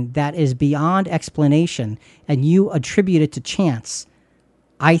design that is beyond explanation and you attribute it to chance,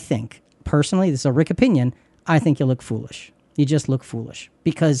 I think, personally, this is a Rick opinion, I think you look foolish. You just look foolish,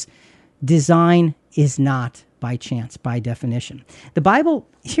 because design is not by chance, by definition. The Bible,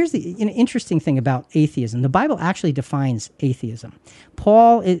 here's the interesting thing about atheism. The Bible actually defines atheism.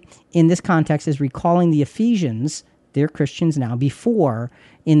 Paul, in this context, is recalling the Ephesians, they're Christians now, before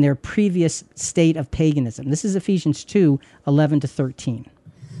in their previous state of paganism. This is Ephesians 2:11-13.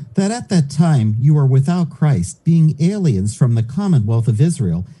 That at that time you were without Christ, being aliens from the commonwealth of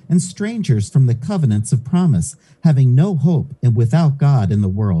Israel and strangers from the covenants of promise, having no hope and without God in the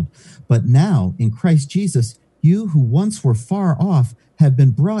world. But now in Christ Jesus, you who once were far off have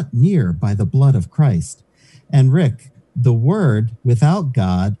been brought near by the blood of Christ. And Rick, the word without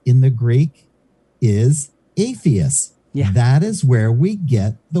God in the Greek is atheist. Yeah. That is where we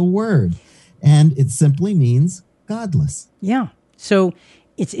get the word. And it simply means godless. Yeah. So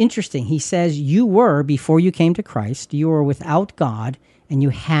it's interesting. He says you were, before you came to Christ, you were without God and you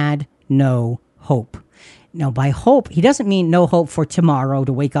had no hope. Now, by hope, he doesn't mean no hope for tomorrow,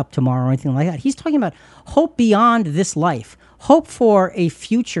 to wake up tomorrow or anything like that. He's talking about hope beyond this life, hope for a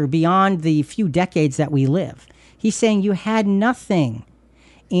future beyond the few decades that we live. He's saying you had nothing.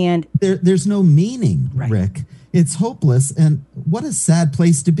 And there's no meaning, right. Rick. It's hopeless. And what a sad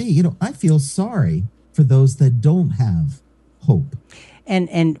place to be. You know, I feel sorry for those that don't have hope.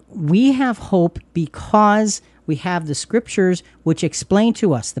 And we have hope because we have the scriptures which explain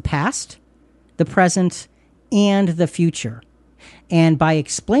to us the past, the present, and the future. And by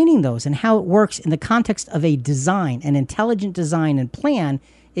explaining those and how it works in the context of a design, an intelligent design and plan,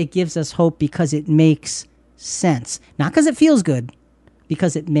 it gives us hope because it makes sense. Not because it feels good,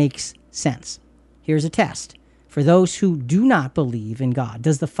 because it makes sense. Here's a test. For those who do not believe in God,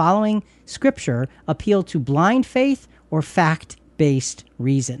 does the following scripture appeal to blind faith or fact-based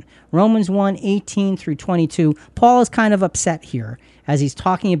reason? Romans 1:18-22. Paul is kind of upset here as he's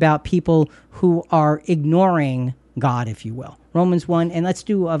talking about people who are ignoring God, if you will. Romans 1, and let's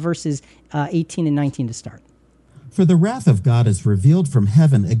do verses 18 and 19 to start. For the wrath of God is revealed from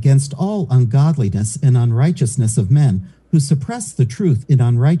heaven against all ungodliness and unrighteousness of men who suppress the truth in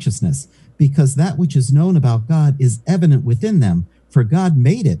unrighteousness, because that which is known about God is evident within them, for God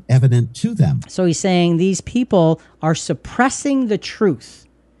made it evident to them. So he's saying these people are suppressing the truth.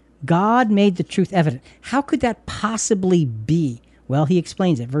 God made the truth evident. How could that possibly be? Well, he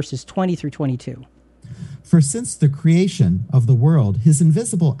explains it, verses 20-22. For since the creation of the world, his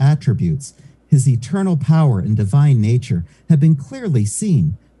invisible attributes, his eternal power and divine nature, have been clearly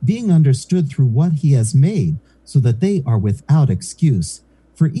seen, being understood through what he has made, so that they are without excuse.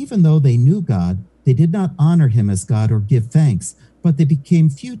 For even though they knew God, they did not honor him as God or give thanks, but they became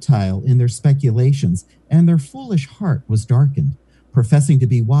futile in their speculations, and their foolish heart was darkened. Professing to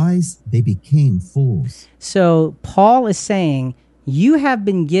be wise, they became fools. So Paul is saying, you have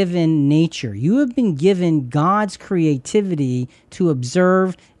been given nature. You have been given God's creativity to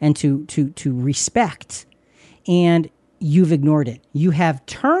observe and to respect, and you've ignored it. You have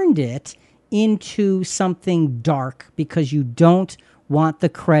turned it into something dark because you don't want the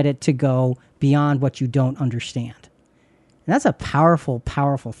credit to go beyond what you don't understand. And that's a powerful,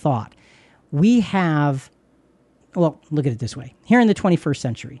 powerful thought. We have, well, look at it this way. Here in the 21st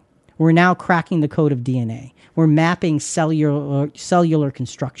century, we're now cracking the code of DNA. We're mapping cellular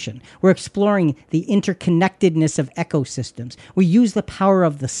construction. We're exploring the interconnectedness of ecosystems. We use the power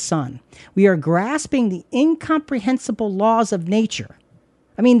of the sun. We are grasping the incomprehensible laws of nature.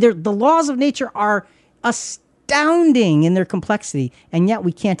 I mean, the laws of nature are astounding in their complexity, and yet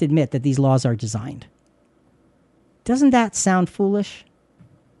we can't admit that these laws are designed. Doesn't that sound foolish?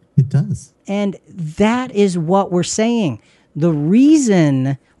 It does. And that is what we're saying. The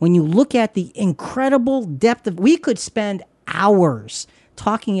reason, when you look at the incredible depth of, we could spend hours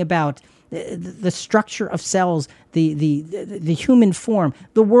talking about the structure of cells, the human form,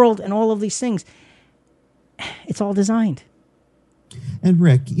 the world, and all of these things. It's all designed. And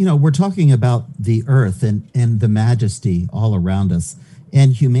Rick, we're talking about the earth and the majesty all around us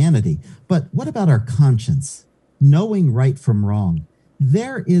and humanity. But what about our conscience? Knowing right from wrong.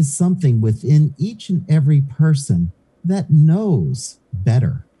 There is something within each and every person that knows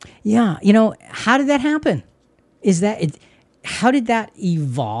better. Yeah. How did that happen? How did that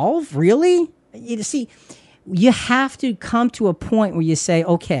evolve? Really? See, you have to come to a point where you say,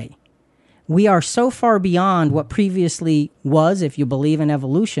 okay, we are so far beyond what previously was, if you believe in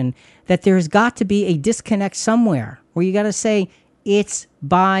evolution, that there's got to be a disconnect somewhere where you got to say it's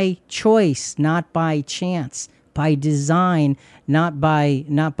by choice, not by chance, by design, not by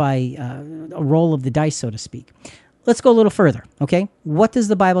a roll of the dice, so to speak. Let's go a little further, okay? What does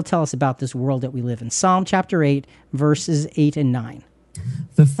the Bible tell us about this world that we live in? Psalm chapter 8, verses 8 and 9.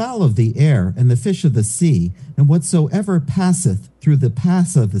 The fowl of the air and the fish of the sea, and whatsoever passeth through the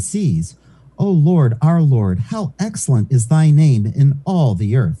paths of the seas, O Lord, our Lord, how excellent is thy name in all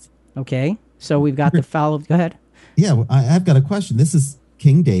the earth. Okay, so we've got the fowl of... Go ahead. Yeah, I've got a question. This is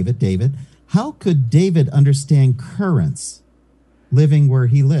King David. David, how could David understand currents living where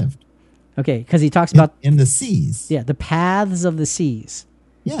he lived? Okay, because he talks about... In the seas. Yeah, the paths of the seas.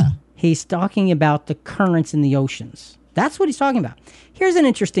 Yeah. He's talking about the currents in the oceans. That's what he's talking about. Here's an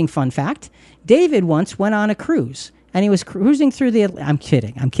interesting fun fact. David once went on a cruise, and he was cruising through the... I'm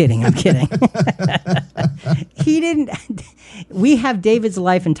kidding. He didn't... We have David's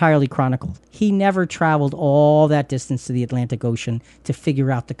life entirely chronicled. He never traveled all that distance to the Atlantic Ocean to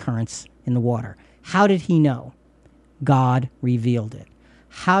figure out the currents in the water. How did he know? God revealed it.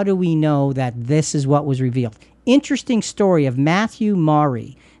 How do we know that this is what was revealed? Interesting story of Matthew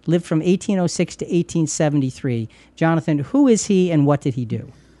Maury, lived from 1806 to 1873. Jonathan, who is he and what did he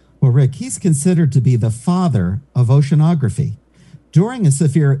do? Well, Rick, he's considered to be the father of oceanography. During a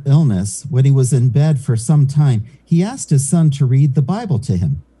severe illness, when he was in bed for some time, he asked his son to read the Bible to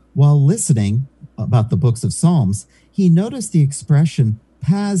him. While listening about the books of Psalms, he noticed the expression,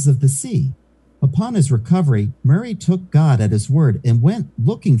 paths of the sea. Upon his recovery, Murray took God at his word and went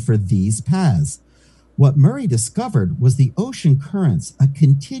looking for these paths. What Murray discovered was the ocean currents, a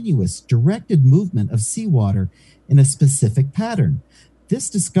continuous, directed movement of seawater in a specific pattern. This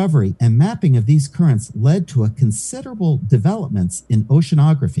discovery and mapping of these currents led to a considerable developments in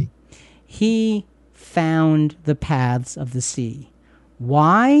oceanography. He found the paths of the sea.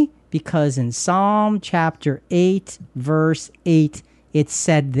 Why? Because in Psalm chapter 8, verse 8, it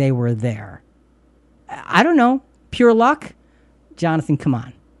said they were there. I don't know. Pure luck? Jonathan, come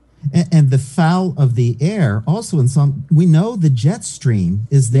on. And the fowl of the air, also in Psalm, we know the jet stream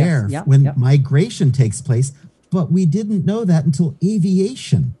is there when migration takes place, but we didn't know that until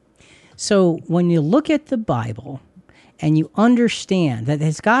aviation. So when you look at the Bible and you understand that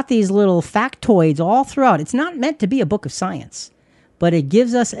it's got these little factoids all throughout, it's not meant to be a book of science, but it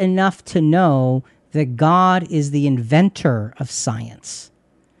gives us enough to know that God is the inventor of science.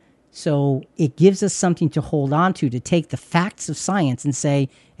 So it gives us something to hold on to take the facts of science and say,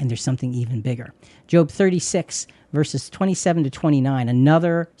 and there's something even bigger. Job 36, verses 27 to 29,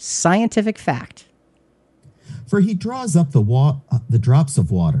 another scientific fact. For he draws up the drops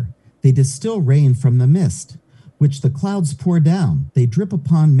of water. They distill rain from the mist, which the clouds pour down. They drip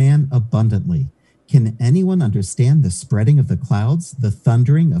upon man abundantly. Can anyone understand the spreading of the clouds, the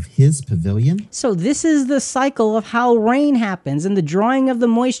thundering of his pavilion? So this is the cycle of how rain happens and the drawing of the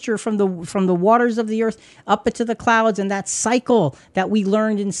moisture from the waters of the earth up into the clouds, and that cycle that we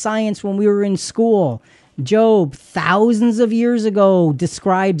learned in science when we were in school. Job, thousands of years ago,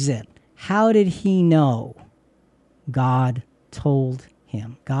 describes it. How did he know? God told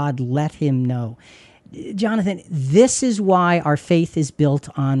him. God let him know. Jonathan, this is why our faith is built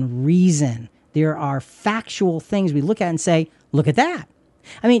on reason. There are factual things we look at and say, look at that.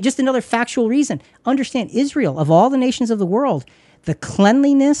 I mean, just another factual reason. Understand, Israel, of all the nations of the world, the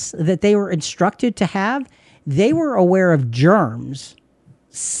cleanliness that they were instructed to have, they were aware of germs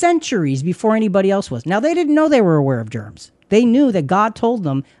centuries before anybody else was. Now, they didn't know they were aware of germs. They knew that God told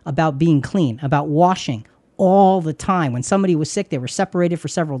them about being clean, about washing all the time. When somebody was sick, they were separated for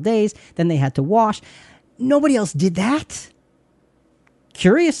several days. Then they had to wash. Nobody else did that.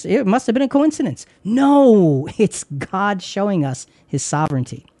 Curious, it must have been a coincidence. No, it's God showing us his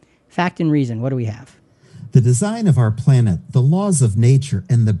sovereignty. Fact and reason, what do we have? The design of our planet, the laws of nature,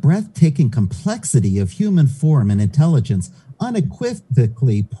 and the breathtaking complexity of human form and intelligence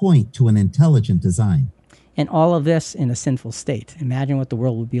unequivocally point to an intelligent design. And all of this in a sinful state. Imagine what the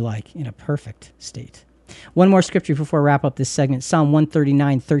world would be like in a perfect state. One more scripture before I wrap up this segment. Psalm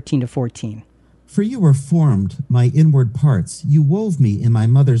 139, 13-14. For you were formed my inward parts. You wove me in my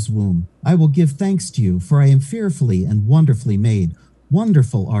mother's womb. I will give thanks to you, for I am fearfully and wonderfully made.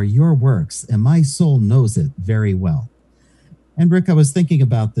 Wonderful are your works, and my soul knows it very well. And Rick, I was thinking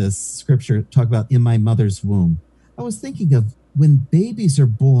about this scripture, talk about in my mother's womb. I was thinking of when babies are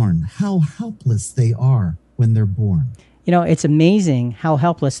born, how helpless they are when they're born. You know, it's amazing how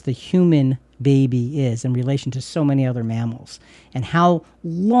helpless the human baby is in relation to so many other mammals, and how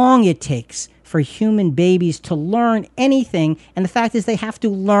long it takes for human babies to learn anything. And the fact is they have to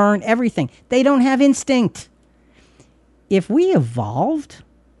learn everything. They don't have instinct. If we evolved,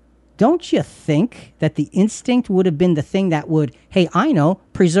 don't you think that the instinct would have been the thing that would, hey, I know,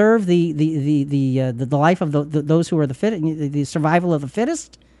 preserve the life of those who are the fit, the survival of the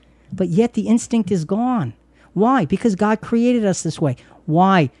fittest? But yet the instinct is gone. Why? Because God created us this way.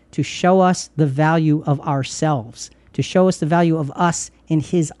 Why? To show us the value of ourselves, to show us the value of us in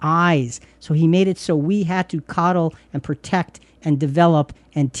his eyes. So he made it so we had to coddle and protect and develop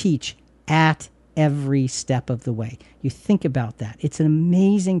and teach at every step of the way. You think about that. It's an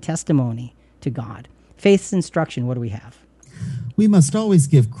amazing testimony to God. Faith's instruction, what do we have? We must always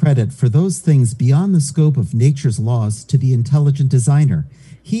give credit for those things beyond the scope of nature's laws to the intelligent designer.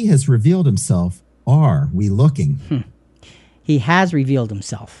 He has revealed himself. Are we looking? He has revealed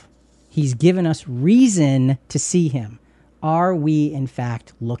himself. He's given us reason to see him. Are we, in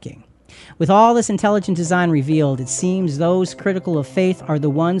fact, looking? With all this intelligent design revealed, it seems those critical of faith are the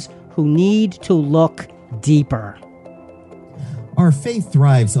ones who need to look deeper. Our faith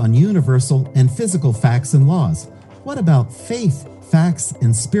thrives on universal and physical facts and laws. What about faith, facts,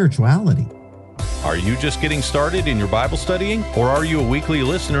 and spirituality? Are you just getting started in your Bible studying? Or are you a weekly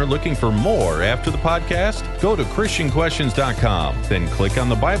listener looking for more after the podcast? Go to ChristianQuestions.com, then click on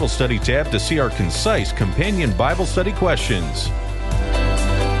the Bible Study tab to see our concise companion Bible study questions.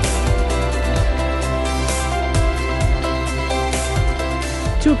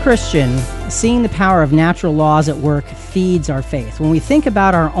 To a Christian, seeing the power of natural laws at work feeds our faith. When we think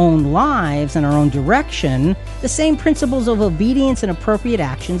about our own lives and our own direction, the same principles of obedience and appropriate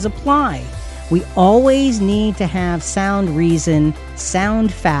actions apply. We always need to have sound reason,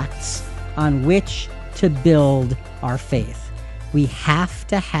 sound facts on which to build our faith. We have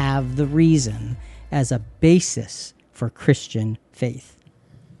to have the reason as a basis for Christian faith.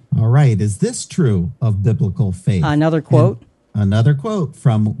 All right. Is this true of biblical faith? Another quote. Another quote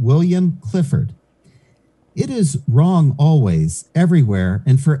from William Clifford. It is wrong always, everywhere,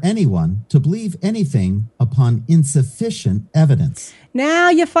 and for anyone to believe anything upon insufficient evidence. Now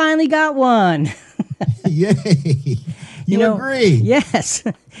you finally got one. Yay. You agree? Yes.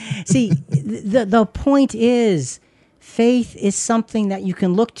 See, the point is, faith is something that you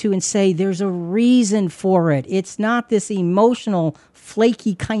can look to and say, there's a reason for it. It's not this emotional,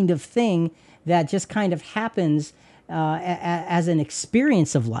 flaky kind of thing that just kind of happens as an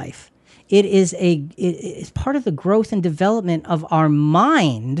experience of life. It's part of the growth and development of our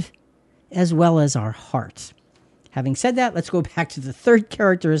mind as well as our heart. Having said that, let's go back to the third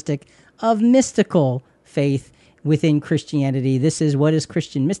characteristic of mystical faith within Christianity. This is What is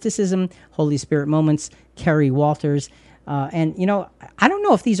Christian Mysticism? Holy Spirit Moments, Kerry Walters. And, I don't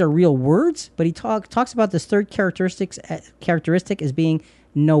know if these are real words, but he talks about this third characteristic as being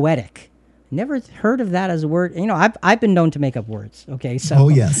noetic. Never heard of that as a word. I've been known to make up words. Okay, so. Oh,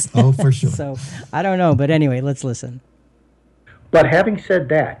 yes. Oh, for sure. So, I don't know. But anyway, let's listen. But having said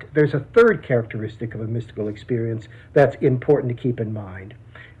that, there's a third characteristic of a mystical experience that's important to keep in mind.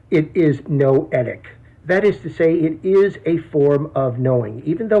 It is noetic. That is to say, it is a form of knowing,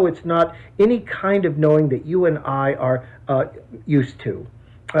 even though it's not any kind of knowing that you and I are used to.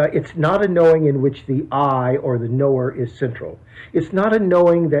 It's not a knowing in which the I or the knower is central. It's not a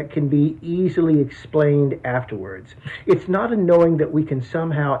knowing that can be easily explained afterwards. It's not a knowing that we can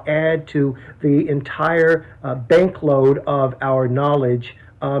somehow add to the entire bank load of our knowledge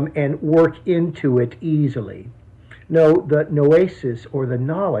and work into it easily. No, the noesis, or the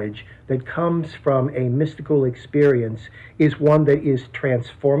knowledge that comes from a mystical experience, is one that is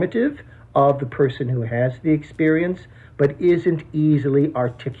transformative of the person who has the experience, but isn't easily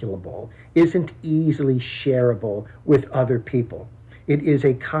articulable, isn't easily shareable with other people. It is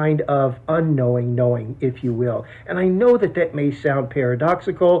a kind of unknowing knowing, if you will. And I know that may sound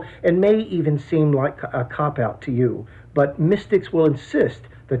paradoxical and may even seem like a cop-out to you, but mystics will insist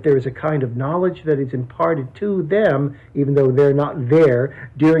that there is a kind of knowledge that is imparted to them, even though they're not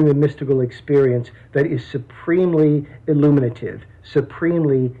there during the mystical experience, that is supremely illuminative,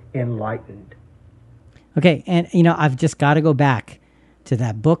 supremely enlightened. Okay, and I've just got to go back to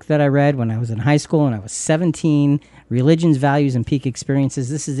that book that I read when I was in high school and I was 17, Religions, Values, and Peak Experiences.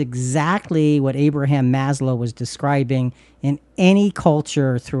 This is exactly what Abraham Maslow was describing in any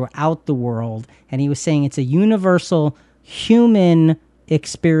culture throughout the world. And he was saying it's a universal human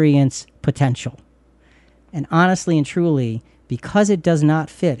experience potential. And honestly and truly, because it does not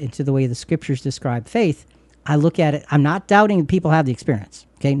fit into the way the scriptures describe faith, I look at it, I'm not doubting that people have the experience,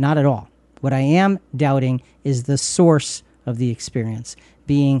 okay? Not at all. What I am doubting is the source of the experience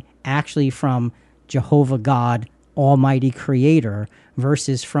being actually from Jehovah God, Almighty Creator,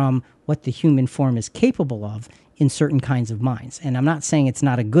 versus from what the human form is capable of in certain kinds of minds. And I'm not saying it's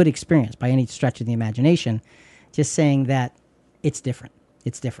not a good experience by any stretch of the imagination, just saying that it's different.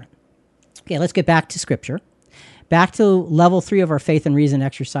 It's different. Okay, let's get back to Scripture. Back to level 3 of our faith and reason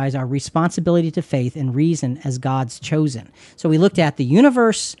exercise, our responsibility to faith and reason as God's chosen. So we looked at the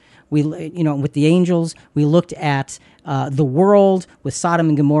universe, with the angels. We looked at the world with Sodom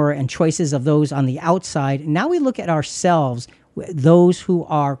and Gomorrah and choices of those on the outside. Now we look at ourselves, those who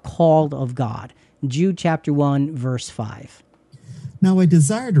are called of God. Jude chapter 1, verse 5. Now I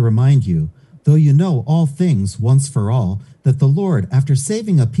desire to remind you, though you know all things once for all, that the Lord, after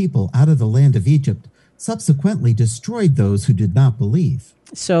saving a people out of the land of Egypt, subsequently destroyed those who did not believe.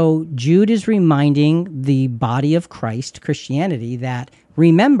 So Jude is reminding the body of Christ, Christianity, that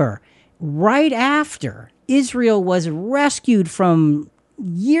remember, right after Israel was rescued from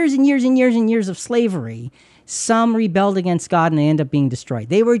years and years and years and years of slavery, some rebelled against God and they end up being destroyed.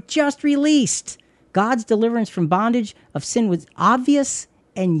 They were just released. God's deliverance from bondage of sin was obvious,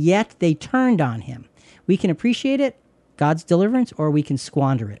 and yet they turned on him. We can appreciate it, God's deliverance, or we can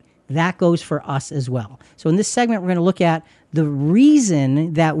squander it. That goes for us as well. So in this segment, we're going to look at the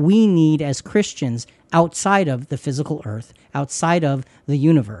reason that we need as Christians outside of the physical earth, outside of the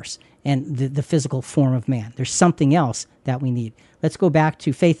universe, and the physical form of man. There's something else that we need. Let's go back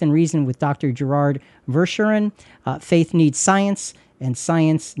to Faith and Reason with Dr. Gerard Verschuren. Faith needs science, and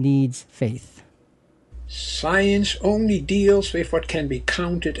science needs faith. Science only deals with what can be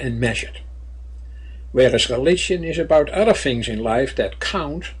counted and measured, whereas religion is about other things in life that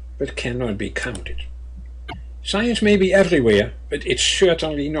count but cannot be counted. Science may be everywhere, but it's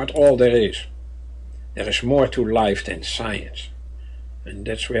certainly not all there is. There is more to life than science, and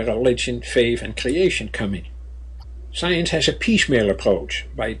that's where religion, faith, and creation come in. Science has a piecemeal approach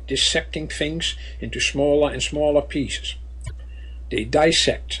by dissecting things into smaller and smaller pieces. They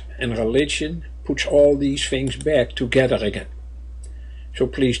dissect, and religion puts all these things back together again. So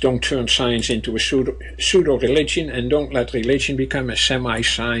please don't turn science into a pseudo-religion, and don't let religion become a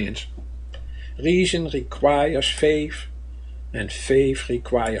semi-science. Reason requires faith, and faith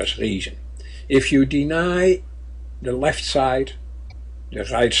requires reason. If you deny the left side, the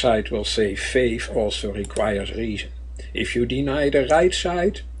right side will say faith also requires reason. If you deny the right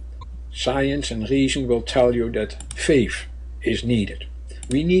side, science and reason will tell you that faith is needed.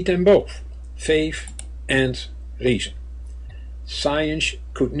 We need them both, faith and reason. Science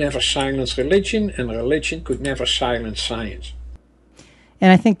could never silence religion, and religion could never silence science.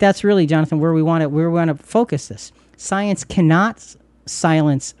 And I think that's really, Jonathan, where we want to focus this. Science cannot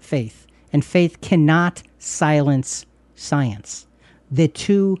silence faith, and faith cannot silence science. The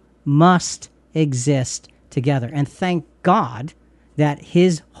two must exist together. And thank God that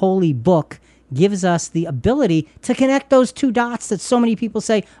his holy book gives us the ability to connect those two dots that so many people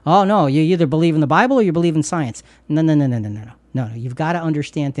say, oh, no, you either believe in the Bible or you believe in science. No, you've got to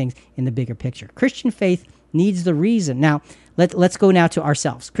understand things in the bigger picture. Christian faith needs the reason. Now, let's go now to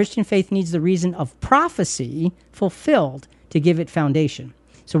ourselves. Christian faith needs the reason of prophecy fulfilled to give it foundation.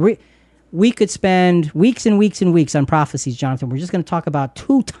 So we could spend weeks and weeks and weeks on prophecies, Jonathan. We're just going to talk about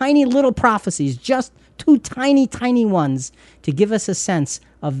two tiny little prophecies, just two tiny, tiny ones to give us a sense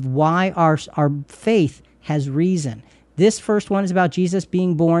of why our faith has reason. This first one is about Jesus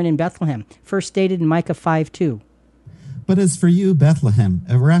being born in Bethlehem, first stated in Micah 5:2. But as for you, Bethlehem,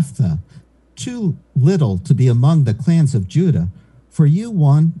 Ephrathah, too little to be among the clans of Judah, for you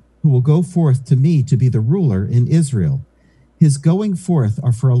one who will go forth to me to be the ruler in Israel. His going forth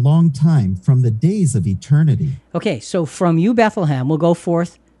are for a long time, from the days of eternity. Okay, so from you, Bethlehem, will go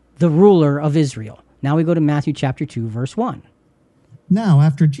forth the ruler of Israel. Now we go to Matthew chapter 2, verse 1. Now,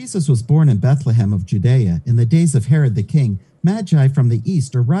 after Jesus was born in Bethlehem of Judea, in the days of Herod the king, Magi from the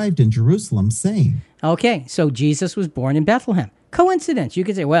east arrived in Jerusalem, saying... Okay, so Jesus was born in Bethlehem. Coincidence. You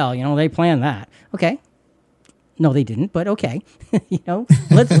could say, well, they planned that. Okay. No, they didn't, but okay.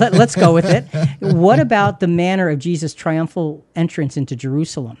 Let's go with it. What about the manner of Jesus' triumphal entrance into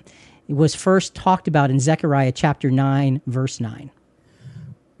Jerusalem? It was first talked about in Zechariah chapter 9, verse 9.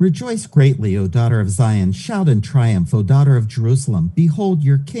 Rejoice greatly, O daughter of Zion. Shout in triumph, O daughter of Jerusalem. Behold,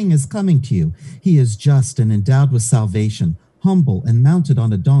 your king is coming to you. He is just and endowed with salvation, humble and mounted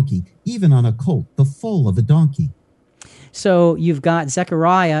on a donkey, even on a colt, the foal of a donkey. So you've got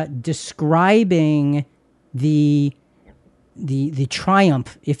Zechariah describing the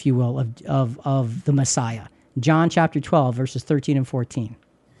triumph, if you will, of the Messiah. John chapter 12, verses 13 and 14.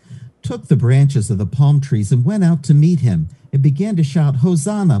 Took the branches of the palm trees and went out to meet him, and began to shout,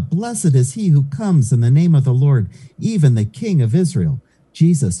 Hosanna, blessed is he who comes in the name of the Lord, even the King of Israel.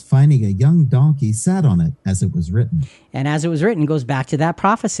 Jesus, finding a young donkey, sat on it, as it was written. And as it was written goes back to that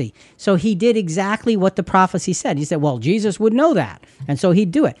prophecy. So he did exactly what the prophecy said. He said, well, Jesus would know that, and so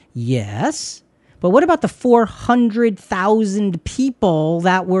he'd do it. Yes, but what about the 400,000 people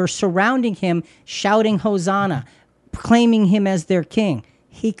that were surrounding him, shouting Hosanna, proclaiming him as their king?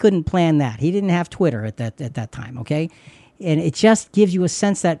 He couldn't plan that. He didn't have Twitter at that time, okay? And it just gives you a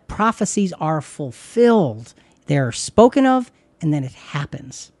sense that prophecies are fulfilled. They're spoken of, and then it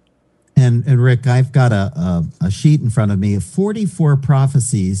happens. And Rick, I've got a sheet in front of me of 44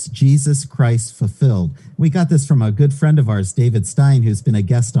 prophecies Jesus Christ fulfilled. We got this from a good friend of ours, David Stein, who's been a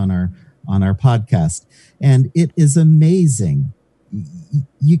guest on our podcast. And it is amazing.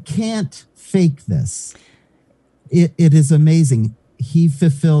 You can't fake this. It is amazing. He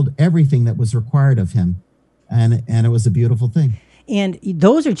fulfilled everything that was required of him. And it was a beautiful thing. And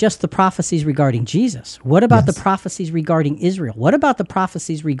those are just the prophecies regarding Jesus. What about the prophecies regarding Israel? What about the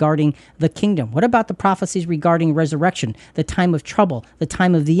prophecies regarding the kingdom? What about the prophecies regarding resurrection, the time of trouble, the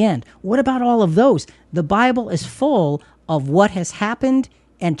time of the end? What about all of those? The Bible is full of what has happened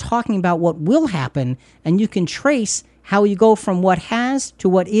and talking about what will happen, and you can trace how you go from what has to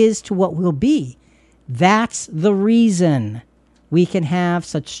what is to what will be. That's the reason we can have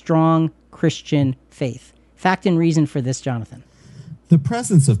such strong Christian faith. Fact and reason for this, Jonathan. The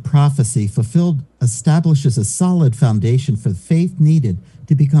presence of prophecy fulfilled establishes a solid foundation for the faith needed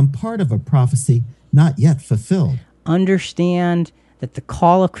to become part of a prophecy not yet fulfilled. Understand that the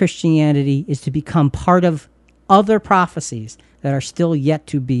call of Christianity is to become part of other prophecies that are still yet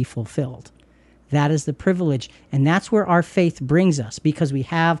to be fulfilled. That is the privilege, and that's where our faith brings us, because we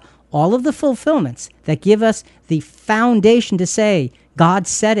have all of the fulfillments that give us the foundation to say, God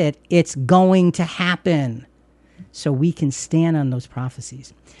said it, it's going to happen. So we can stand on those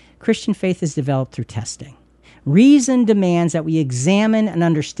prophecies. Christian faith is developed through testing. Reason demands that we examine and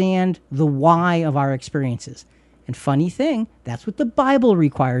understand the why of our experiences. And funny thing, that's what the Bible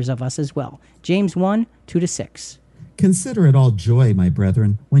requires of us as well. James 1, 2-6. Consider it all joy, my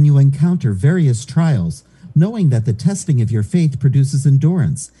brethren, when you encounter various trials, knowing that the testing of your faith produces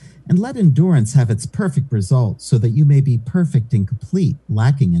endurance. And let endurance have its perfect result, so that you may be perfect and complete,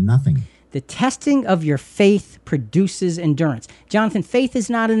 lacking in nothing. The testing of your faith produces endurance. Jonathan, faith is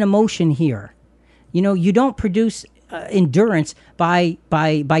not an emotion here. You know, you don't produce endurance by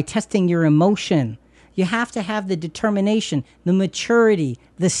testing your emotion. You have to have the determination, the maturity,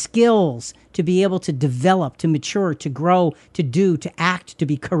 the skills to be able to develop, to mature, to grow, to do, to act, to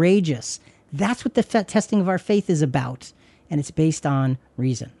be courageous. That's what the testing of our faith is about. And it's based on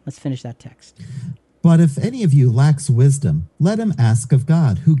reason. Let's finish that text. But if any of you lacks wisdom, let him ask of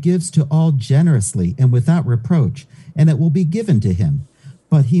God, who gives to all generously and without reproach, and it will be given to him.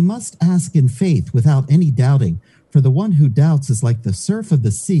 But he must ask in faith without any doubting, for the one who doubts is like the surf of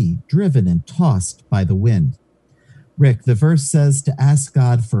the sea, driven and tossed by the wind. Rick, the verse says to ask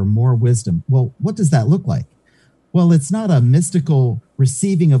God for more wisdom. Well, what does that look like? Well, it's not a mystical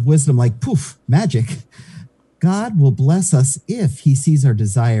receiving of wisdom like poof, magic. God will bless us if he sees our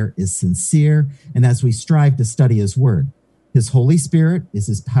desire is sincere and as we strive to study his word. His Holy Spirit is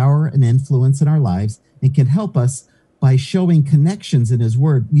his power and influence in our lives and can help us by showing connections in his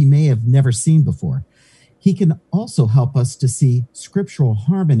word we may have never seen before. He can also help us to see scriptural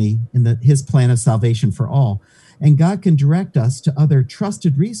harmony in his plan of salvation for all. And God can direct us to other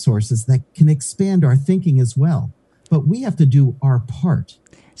trusted resources that can expand our thinking as well. But we have to do our part.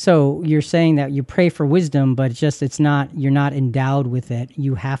 So you're saying that you pray for wisdom, but you're not endowed with it.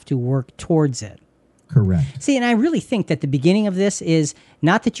 You have to work towards it. Correct. See, and I really think that the beginning of this is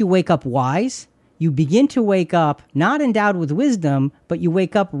not that you wake up wise. You begin to wake up not endowed with wisdom, but you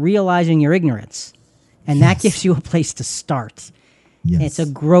wake up realizing your ignorance. And that gives you a place to start. Yes. It's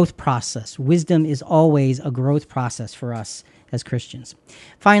a growth process. Wisdom is always a growth process for us as Christians.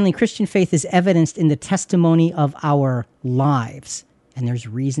 Finally, Christian faith is evidenced in the testimony of our lives. And there's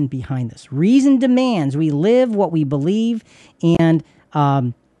reason behind this. Reason demands we live what we believe and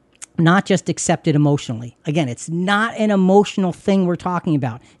not just accept it emotionally. Again, it's not an emotional thing we're talking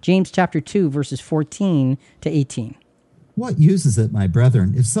about. James chapter 2, verses 14-18. What use is it, my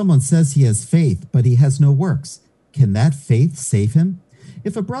brethren, if someone says he has faith, but he has no works? Can that faith save him?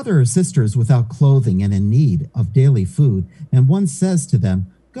 If a brother or sister is without clothing and in need of daily food, and one says to them,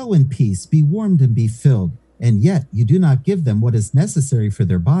 "Go in peace, be warmed and be filled," and yet you do not give them what is necessary for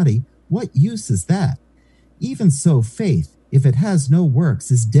their body, what use is that? Even so, faith, if it has no works,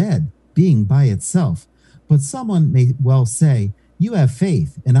 is dead, being by itself. But someone may well say, "You have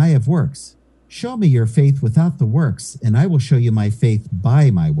faith, and I have works. Show me your faith without the works, and I will show you my faith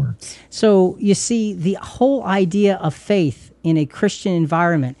by my works." So you see, the whole idea of faith in a Christian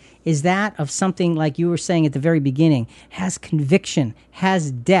environment is that of something, like you were saying at the very beginning, has conviction,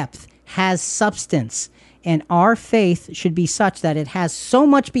 has depth, has substance. And our faith should be such that it has so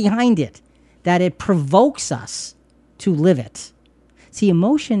much behind it that it provokes us to live it. See,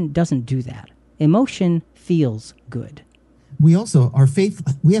 emotion doesn't do that. Emotion feels good. Our faith,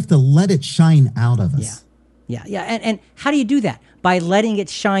 we have to let it shine out of us. Yeah. And how do you do that? By letting it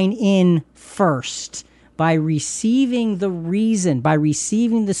shine in first, by receiving the reason, by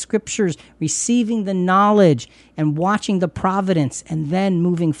receiving the scriptures, receiving the knowledge, and watching the providence, and then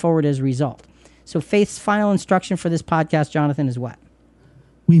moving forward as a result. So faith's final instruction for this podcast, Jonathan, is what?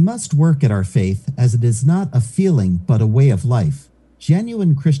 We must work at our faith, as it is not a feeling, but a way of life.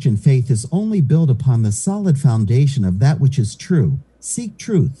 Genuine Christian faith is only built upon the solid foundation of that which is true. Seek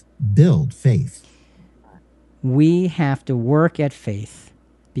truth, build faith. We have to work at faith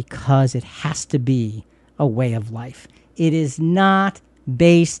because it has to be a way of life. It is not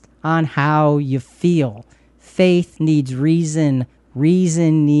based on how you feel. Faith needs reason.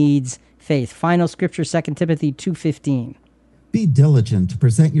 Reason needs faith. Final scripture, 2 Timothy 2:15. Be diligent to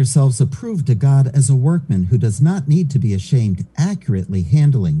present yourselves approved to God as a workman who does not need to be ashamed, accurately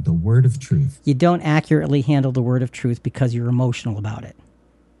handling the word of truth. You don't accurately handle the word of truth because you're emotional about it.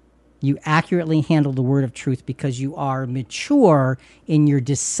 You accurately handle the word of truth because you are mature in your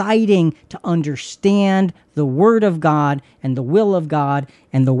deciding to understand the word of God and the will of God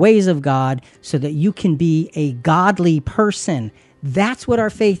and the ways of God so that you can be a godly person. That's what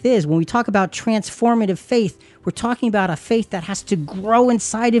our faith is. When we talk about transformative faith, we're talking about a faith that has to grow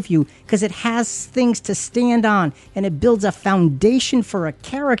inside of you because it has things to stand on and it builds a foundation for a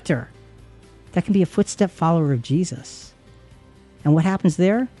character that can be a footstep follower of Jesus. And what happens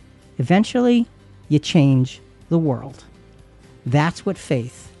there? Eventually, you change the world. That's what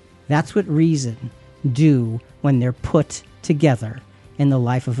faith, that's what reason do when they're put together in the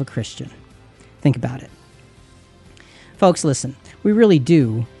life of a Christian. Think about it. Folks, listen, we really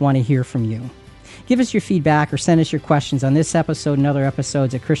do want to hear from you. Give us your feedback or send us your questions on this episode and other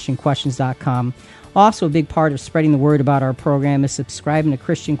episodes at ChristianQuestions.com. Also, a big part of spreading the word about our program is subscribing to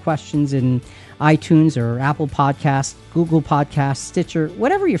Christian Questions in iTunes or Apple Podcasts, Google Podcasts, Stitcher,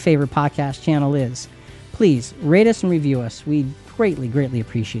 whatever your favorite podcast channel is. Please rate us and review us. We greatly, greatly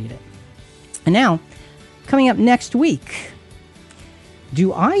appreciate it. And now, coming up next week,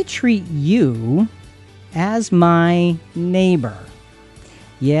 do I treat you as my neighbor?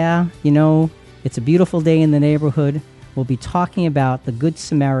 Yeah, you know, it's a beautiful day in the neighborhood. We'll be talking about the Good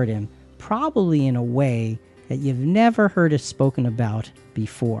Samaritan, probably in a way that you've never heard it spoken about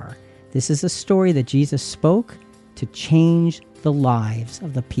before. This is a story that Jesus spoke to change the lives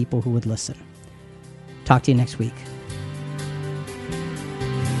of the people who would listen. Talk to you next week.